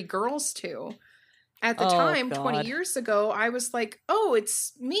three girls to. At the oh time, 20 god. years ago, I was like, oh,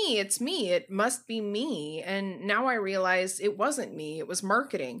 it's me, it must be me. And now I realize it wasn't me, it was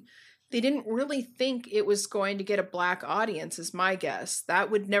marketing. They didn't really think it was going to get a black audience, is my guess.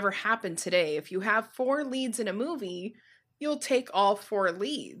 That would never happen today. If you have four leads in a movie, you'll take all four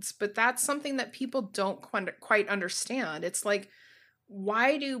leads. But that's something that people don't quite understand. It's like,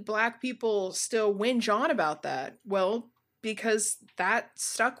 why do black people still whinge on about that? Well, because that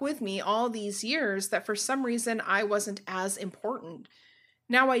stuck with me all these years that for some reason I wasn't as important.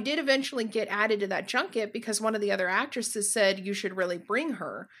 Now, I did eventually get added to that junket because one of the other actresses said you should really bring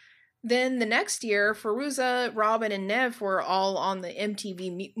her. Then the next year, Fairuza, Robin, and Nev were all on the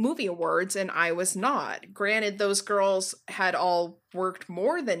MTV Movie Awards, and I was not. Granted, those girls had all worked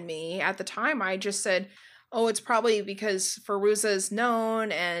more than me. At the time, I just said, oh, it's probably because Fairuza is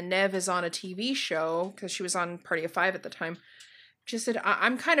known and Nev is on a TV show, because she was on Party of Five at the time. Just said,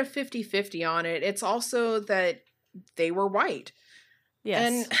 I'm kind of 50-50 on it. It's also that they were white.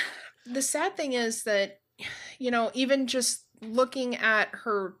 And Yes. the sad thing is that, even just looking at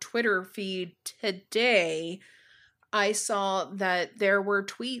her Twitter feed today, I saw that there were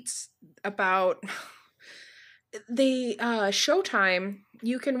tweets about the Showtime.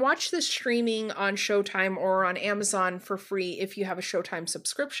 You can watch this streaming on Showtime or on Amazon for free if you have a Showtime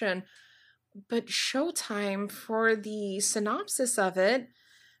subscription. But Showtime, for the synopsis of it,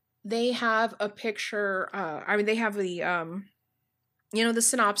 they have a picture. They have the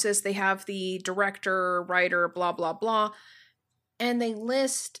synopsis. They have the director, writer, blah blah blah, and they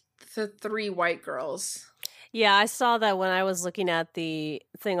list the three white girls. Yeah, I saw that when I was looking at the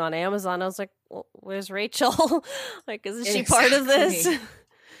thing on Amazon. I was like, well, where's Rachel? Like, isn't she part of this? Exactly.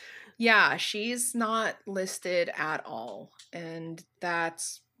 Yeah, she's not listed at all, and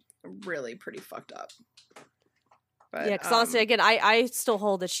that's really pretty fucked up. Yeah, But because honestly, again, I still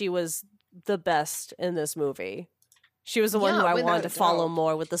hold that she was the best in this movie. She was the one who yeah, I without wanted a to follow doubt.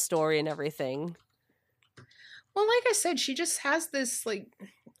 more with the story and everything. Well, like I said, she just has this like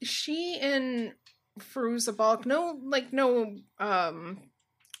she and Fairuza Balk,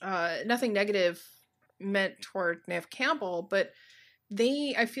 nothing negative meant toward Nev Campbell, but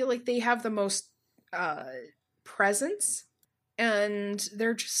I feel like they have the most uh presence, and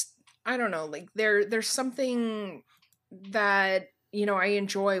they're just, I don't know, like there's something that I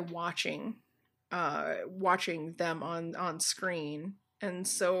enjoy watching them on screen. And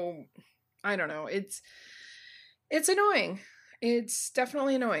so I don't know, it's annoying. It's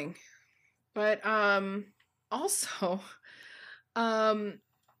definitely annoying. But also um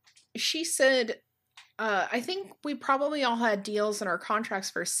she said, I think we probably all had deals in our contracts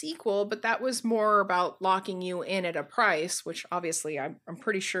for a sequel, but that was more about locking you in at a price, which obviously I'm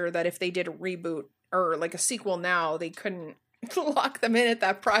pretty sure that if they did a reboot or like a sequel now, they couldn't lock them in at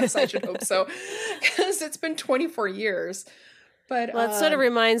that price. I should hope so, because it's been 24 years. But Well, it sort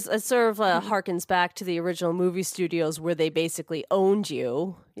of harkens back to the original movie studios where they basically owned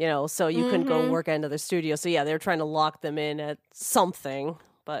you, so you couldn't go mhm. work at another studio. So yeah, they were trying to lock them in at something.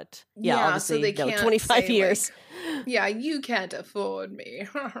 But yeah, Yeah, so obviously, they can't 25 say like, years. yeah, you can't afford me.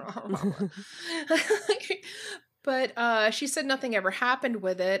 But she said nothing ever happened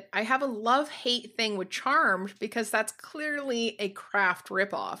with it. I have a love-hate thing with Charmed because that's clearly a Craft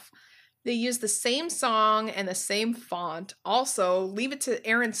ripoff. They use the same song and the same font. Also, leave it to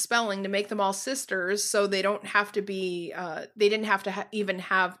Aaron Spelling to make them all sisters, so they don't have to be. They didn't have to even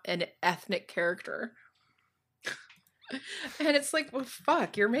have an ethnic character. And it's like, well,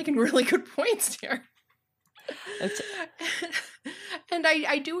 fuck, you're making really good points here. It's- And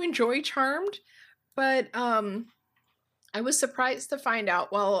I do enjoy Charmed, but I was surprised to find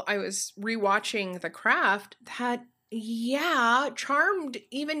out while I was rewatching The Craft that, yeah, Charmed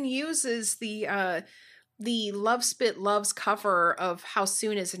even uses the Love Spit Loves cover of How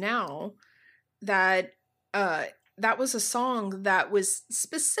Soon Is Now. That that was a song that was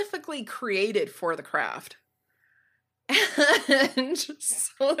specifically created for The Craft. And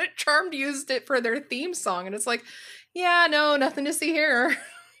so Charmed used it for their theme song, and it's like, Yeah, no, nothing to see here.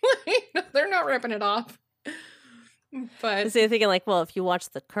 They're not ripping it off. But So you're thinking like, well, if you watch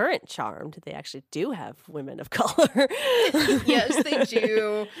the current Charmed, they actually do have women of color. yes, they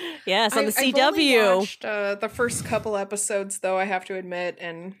do. Yes, on the I've only CW. watched the first couple episodes, though, I have to admit,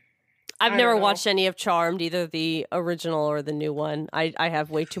 and I've I never don't know. watched any of Charmed, either the original or the new one. I have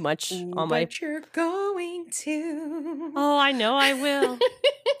way too much on my... But you're going to. Oh, I know I will.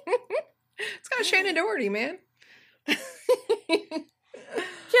 It's got Shannon Doherty, man.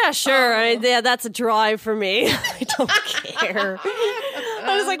 Yeah, sure. Yeah, that's a drive for me. I don't care.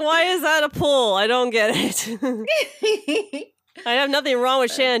 I was like, why is that a pull? I don't get it. I have nothing wrong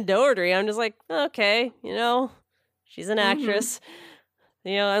with Shannon Doherty. I'm just like, okay, she's an actress.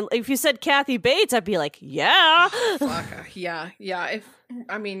 If you said Kathy Bates, I'd be like, yeah. Fuck, yeah.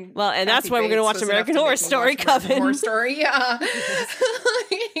 Well, and that's why we're going to watch American Horror Story, Coven. Horror Story, yeah.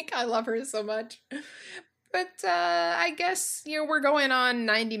 I love her so much. But I guess, we're going on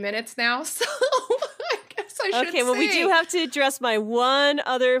 90 minutes now, so I guess I should Okay, well, we do have to address my one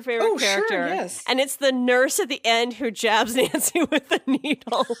other favorite character. Sure, yes. And it's the nurse at the end who jabs Nancy with the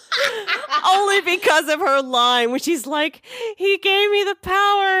needle. Only because of her line, which he's like, he gave me the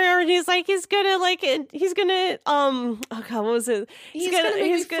power, and he's like, oh God, what was it? He's gonna make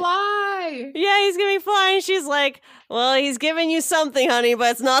me fly. Yeah, he's gonna make me fly. And she's like, well, he's giving you something, honey,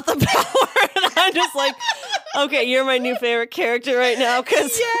 but it's not the power. And I'm just like, okay, you're my new favorite character right now,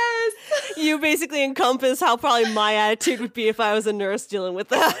 because yes, you basically encompass how probably my attitude would be if I was a nurse dealing with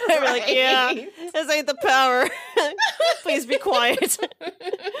that. I'd be like, yeah, this ain't the power. Please be quiet.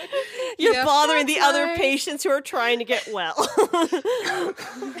 You're bothering the other patients who are trying to get well.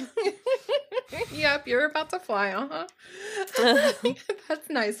 Yep, you're about to fly, That's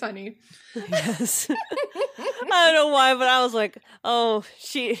nice, honey. Yes. I don't know why, but I was like, oh,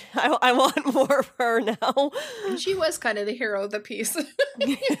 I want more of her now. She was kind of the hero of the piece.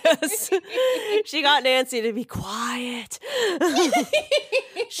 Yes. She got Nancy to be quiet.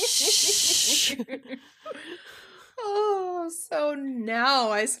 Shh. Oh, so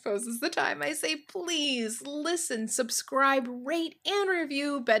now I suppose is the time I say, please listen, subscribe, rate, and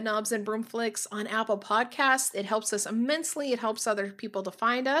review Bedknobs and Broomflicks on Apple Podcasts. It helps us immensely. It helps other people to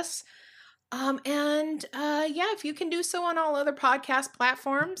find us. If you can do so on all other podcast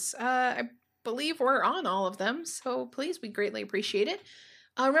platforms, I believe we're on all of them. So please, we greatly appreciate it.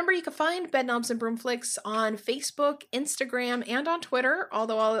 Remember, you can find Bedknobs and Broomflicks on Facebook, Instagram, and on Twitter,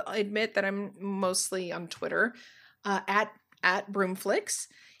 although I'll admit that I'm mostly on Twitter. At Broomflicks.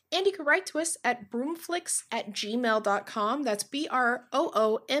 And you can write to us at broomflicks@gmail.com. That's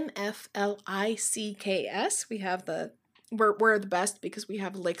BROOMFLICKS. We have we're the best because we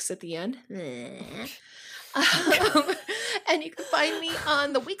have licks at the end. And you can find me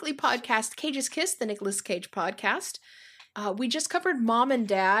on the weekly podcast, Cage's Kiss, the Nicolas Cage podcast. We just covered Mom and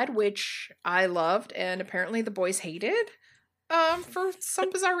Dad, which I loved, and apparently the boys hated for some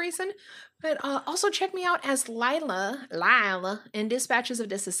bizarre reason. But also check me out as Lila in Dispatches of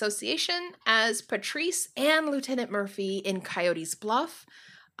Disassociation, as Patrice and Lieutenant Murphy in Coyote's Bluff,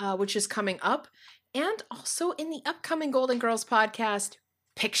 which is coming up, and also in the upcoming Golden Girls podcast,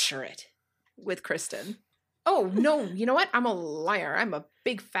 Picture It, with Kristen. Oh, no, you know what? I'm a liar. I'm a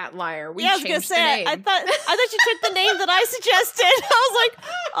big fat liar. I was gonna say, I thought you took the name that I suggested. I was like,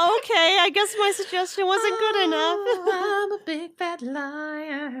 okay, I guess my suggestion wasn't good enough. I'm a big fat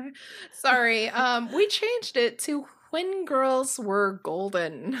liar. Sorry, we changed it to When Girls Were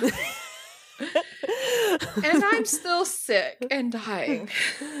Golden. And I'm still sick and dying.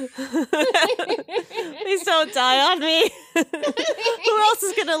 Please don't die on me. Who else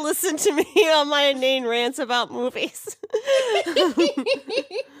is gonna listen to me on my inane rants about movies?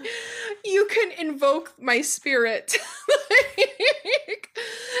 You can invoke my spirit.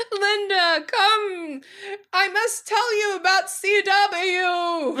 Linda, come. I must tell you about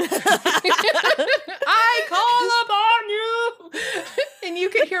CW. I call upon you. And you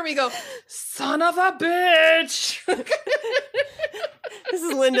can hear me go, son of a bitch. This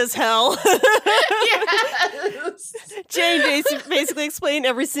is Linda's hell. Yes. Jane basically explained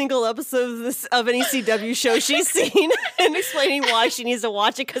every single episode of any CW show she's seen and explaining why she needs to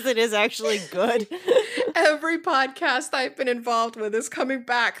watch it because it is actually good. Every podcast I've been involved with is coming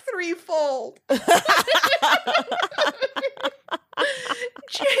back threefold. Jane,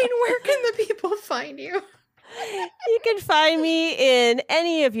 where can the people find you? You can find me in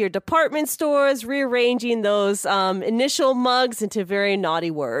any of your department stores, rearranging those initial mugs into very naughty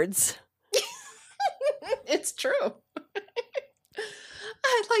words. It's true.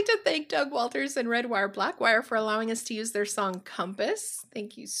 I'd like to thank Doug Walters and Redwire Blackwire for allowing us to use their song Compass.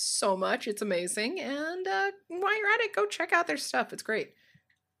 Thank you so much. It's amazing. And while you're at it, go check out their stuff. It's great.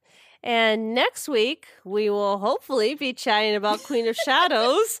 And next week, we will hopefully be chatting about Queen of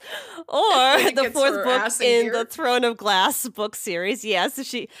Shadows or the fourth book in the Throne of Glass book series.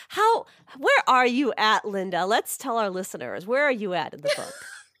 Yes. Where are you at, Linda? Let's tell our listeners. Where are you at in the book?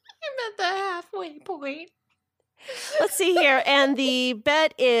 I'm at the halfway point. Let's see here. And the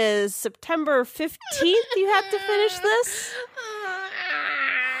bet is September 15th. You have to finish this.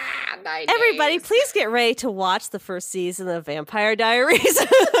 9 Everybody, days. please get ready to watch the first season of Vampire Diaries. I'm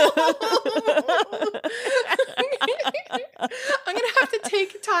going to have to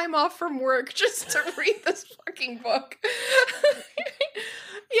take time off from work just to read this fucking book.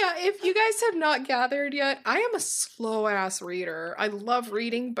 Yeah, if you guys have not gathered yet, I am a slow-ass reader. I love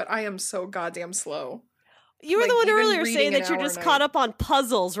reading, but I am so goddamn slow. You were the one earlier saying that you're just caught up on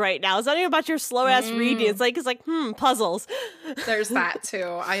puzzles right now. It's not even about your slow-ass reading. It's like, puzzles. There's that, too.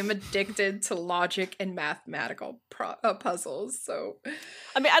 I am addicted to logic and mathematical puzzles, so...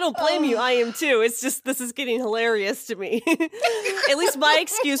 I mean, I don't blame you. I am, too. It's just, this is getting hilarious to me. At least my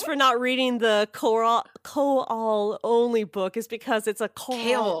excuse for not reading the Koal-only book is because it's a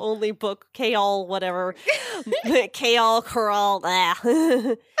Koal-only book. Kaol, whatever. Kaol, Koral,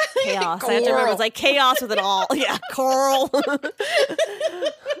 chaos. I have to remember, it's like chaos with an all. Yeah, coral.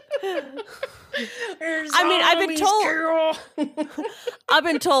 I mean, I've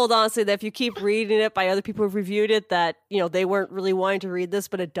been told honestly that if you keep reading it by other people who've reviewed it, that they weren't really wanting to read this,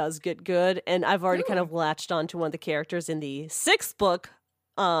 but it does get good. And I've already kind of latched onto one of the characters in the 6th book,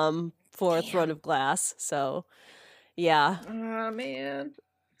 for Throne of Glass. So, yeah. Oh man.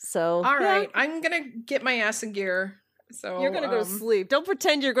 So, all right, I'm gonna get my ass in gear. So you're going to go to sleep. Don't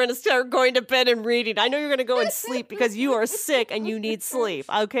pretend you're going to start going to bed and reading. I know you're going to go and sleep because you are sick and you need sleep,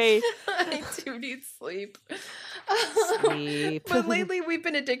 okay? I do need sleep. Sleep. But lately we've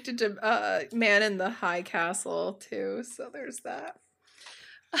been addicted to Man in the High Castle too, so there's that.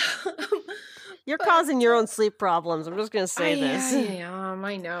 You're causing your own sleep problems. I'm just going to say this.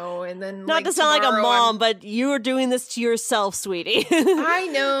 I know. And then not to sound like a mom, but you are doing this to yourself, sweetie. I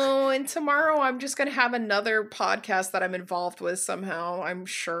know. And tomorrow I'm just going to have another podcast that I'm involved with somehow, I'm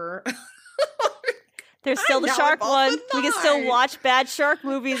sure. There's still the shark one. We can still watch bad shark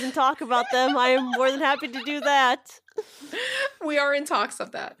movies and talk about them. I am more than happy to do that. We are in talks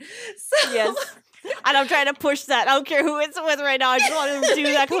of that. So. Yes. And I'm trying to push that. I don't care who it's with right now. I just want to do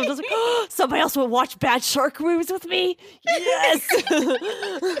that because I'm just like, oh, somebody else will watch bad shark movies with me. Yes.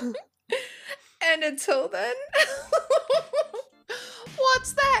 And until then,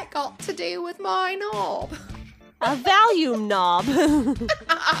 what's that got to do with my knob? A Valium knob.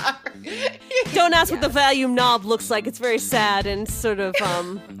 Don't ask what the Valium knob looks like. It's very sad and sort of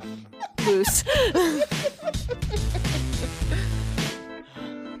loose.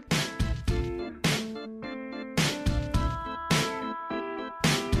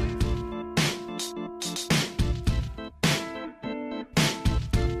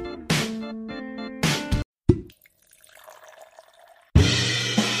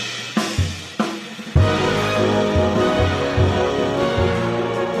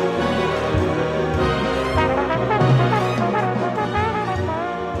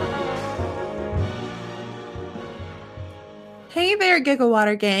 Hey there,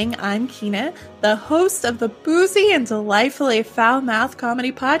 Gigawater Gang. I'm Kina, the host of the boozy and delightfully foul-mouthed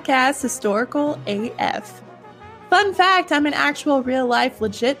comedy podcast, Historical AF. Fun fact, I'm an actual real-life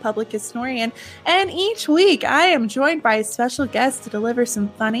legit public historian, and each week I am joined by a special guest to deliver some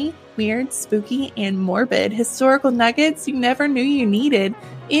funny, weird, spooky, and morbid historical nuggets you never knew you needed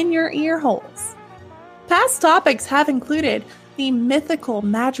in your ear holes. Past topics have included the mythical,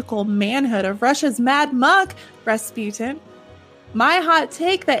 magical manhood of Russia's Mad Monk, Rasputin, my hot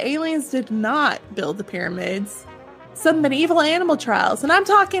take that aliens did not build the pyramids, some medieval animal trials, and I'm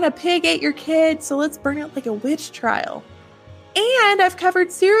talking a pig ate your kid, so let's burn it like a witch trial. And I've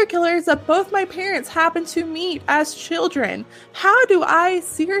covered serial killers that both my parents happened to meet as children. How do I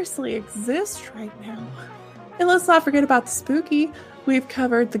seriously exist right now? And let's not forget about the spooky. We've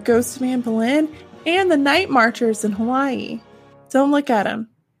covered the ghost of Anne Boleyn and the night marchers in Hawaii. Don't look at them.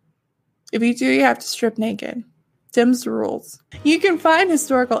 If you do, you have to strip naked. Them's the rules. You can find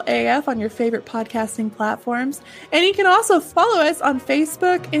Historical AF on your favorite podcasting platforms, and you can also follow us on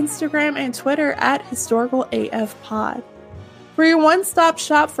Facebook, Instagram, and Twitter at Historical AF Pod. We're your one-stop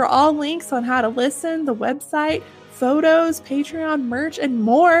shop for all links on how to listen, the website, photos, Patreon, merch, and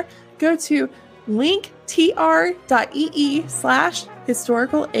more. Go to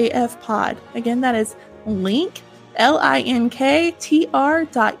linktr.ee/historicalafpod. Again, that is linktr.ee/historicalafpod.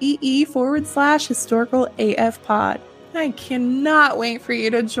 linktr.ee/historical AF pod. I cannot wait for you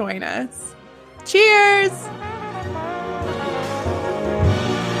to join us. Cheers!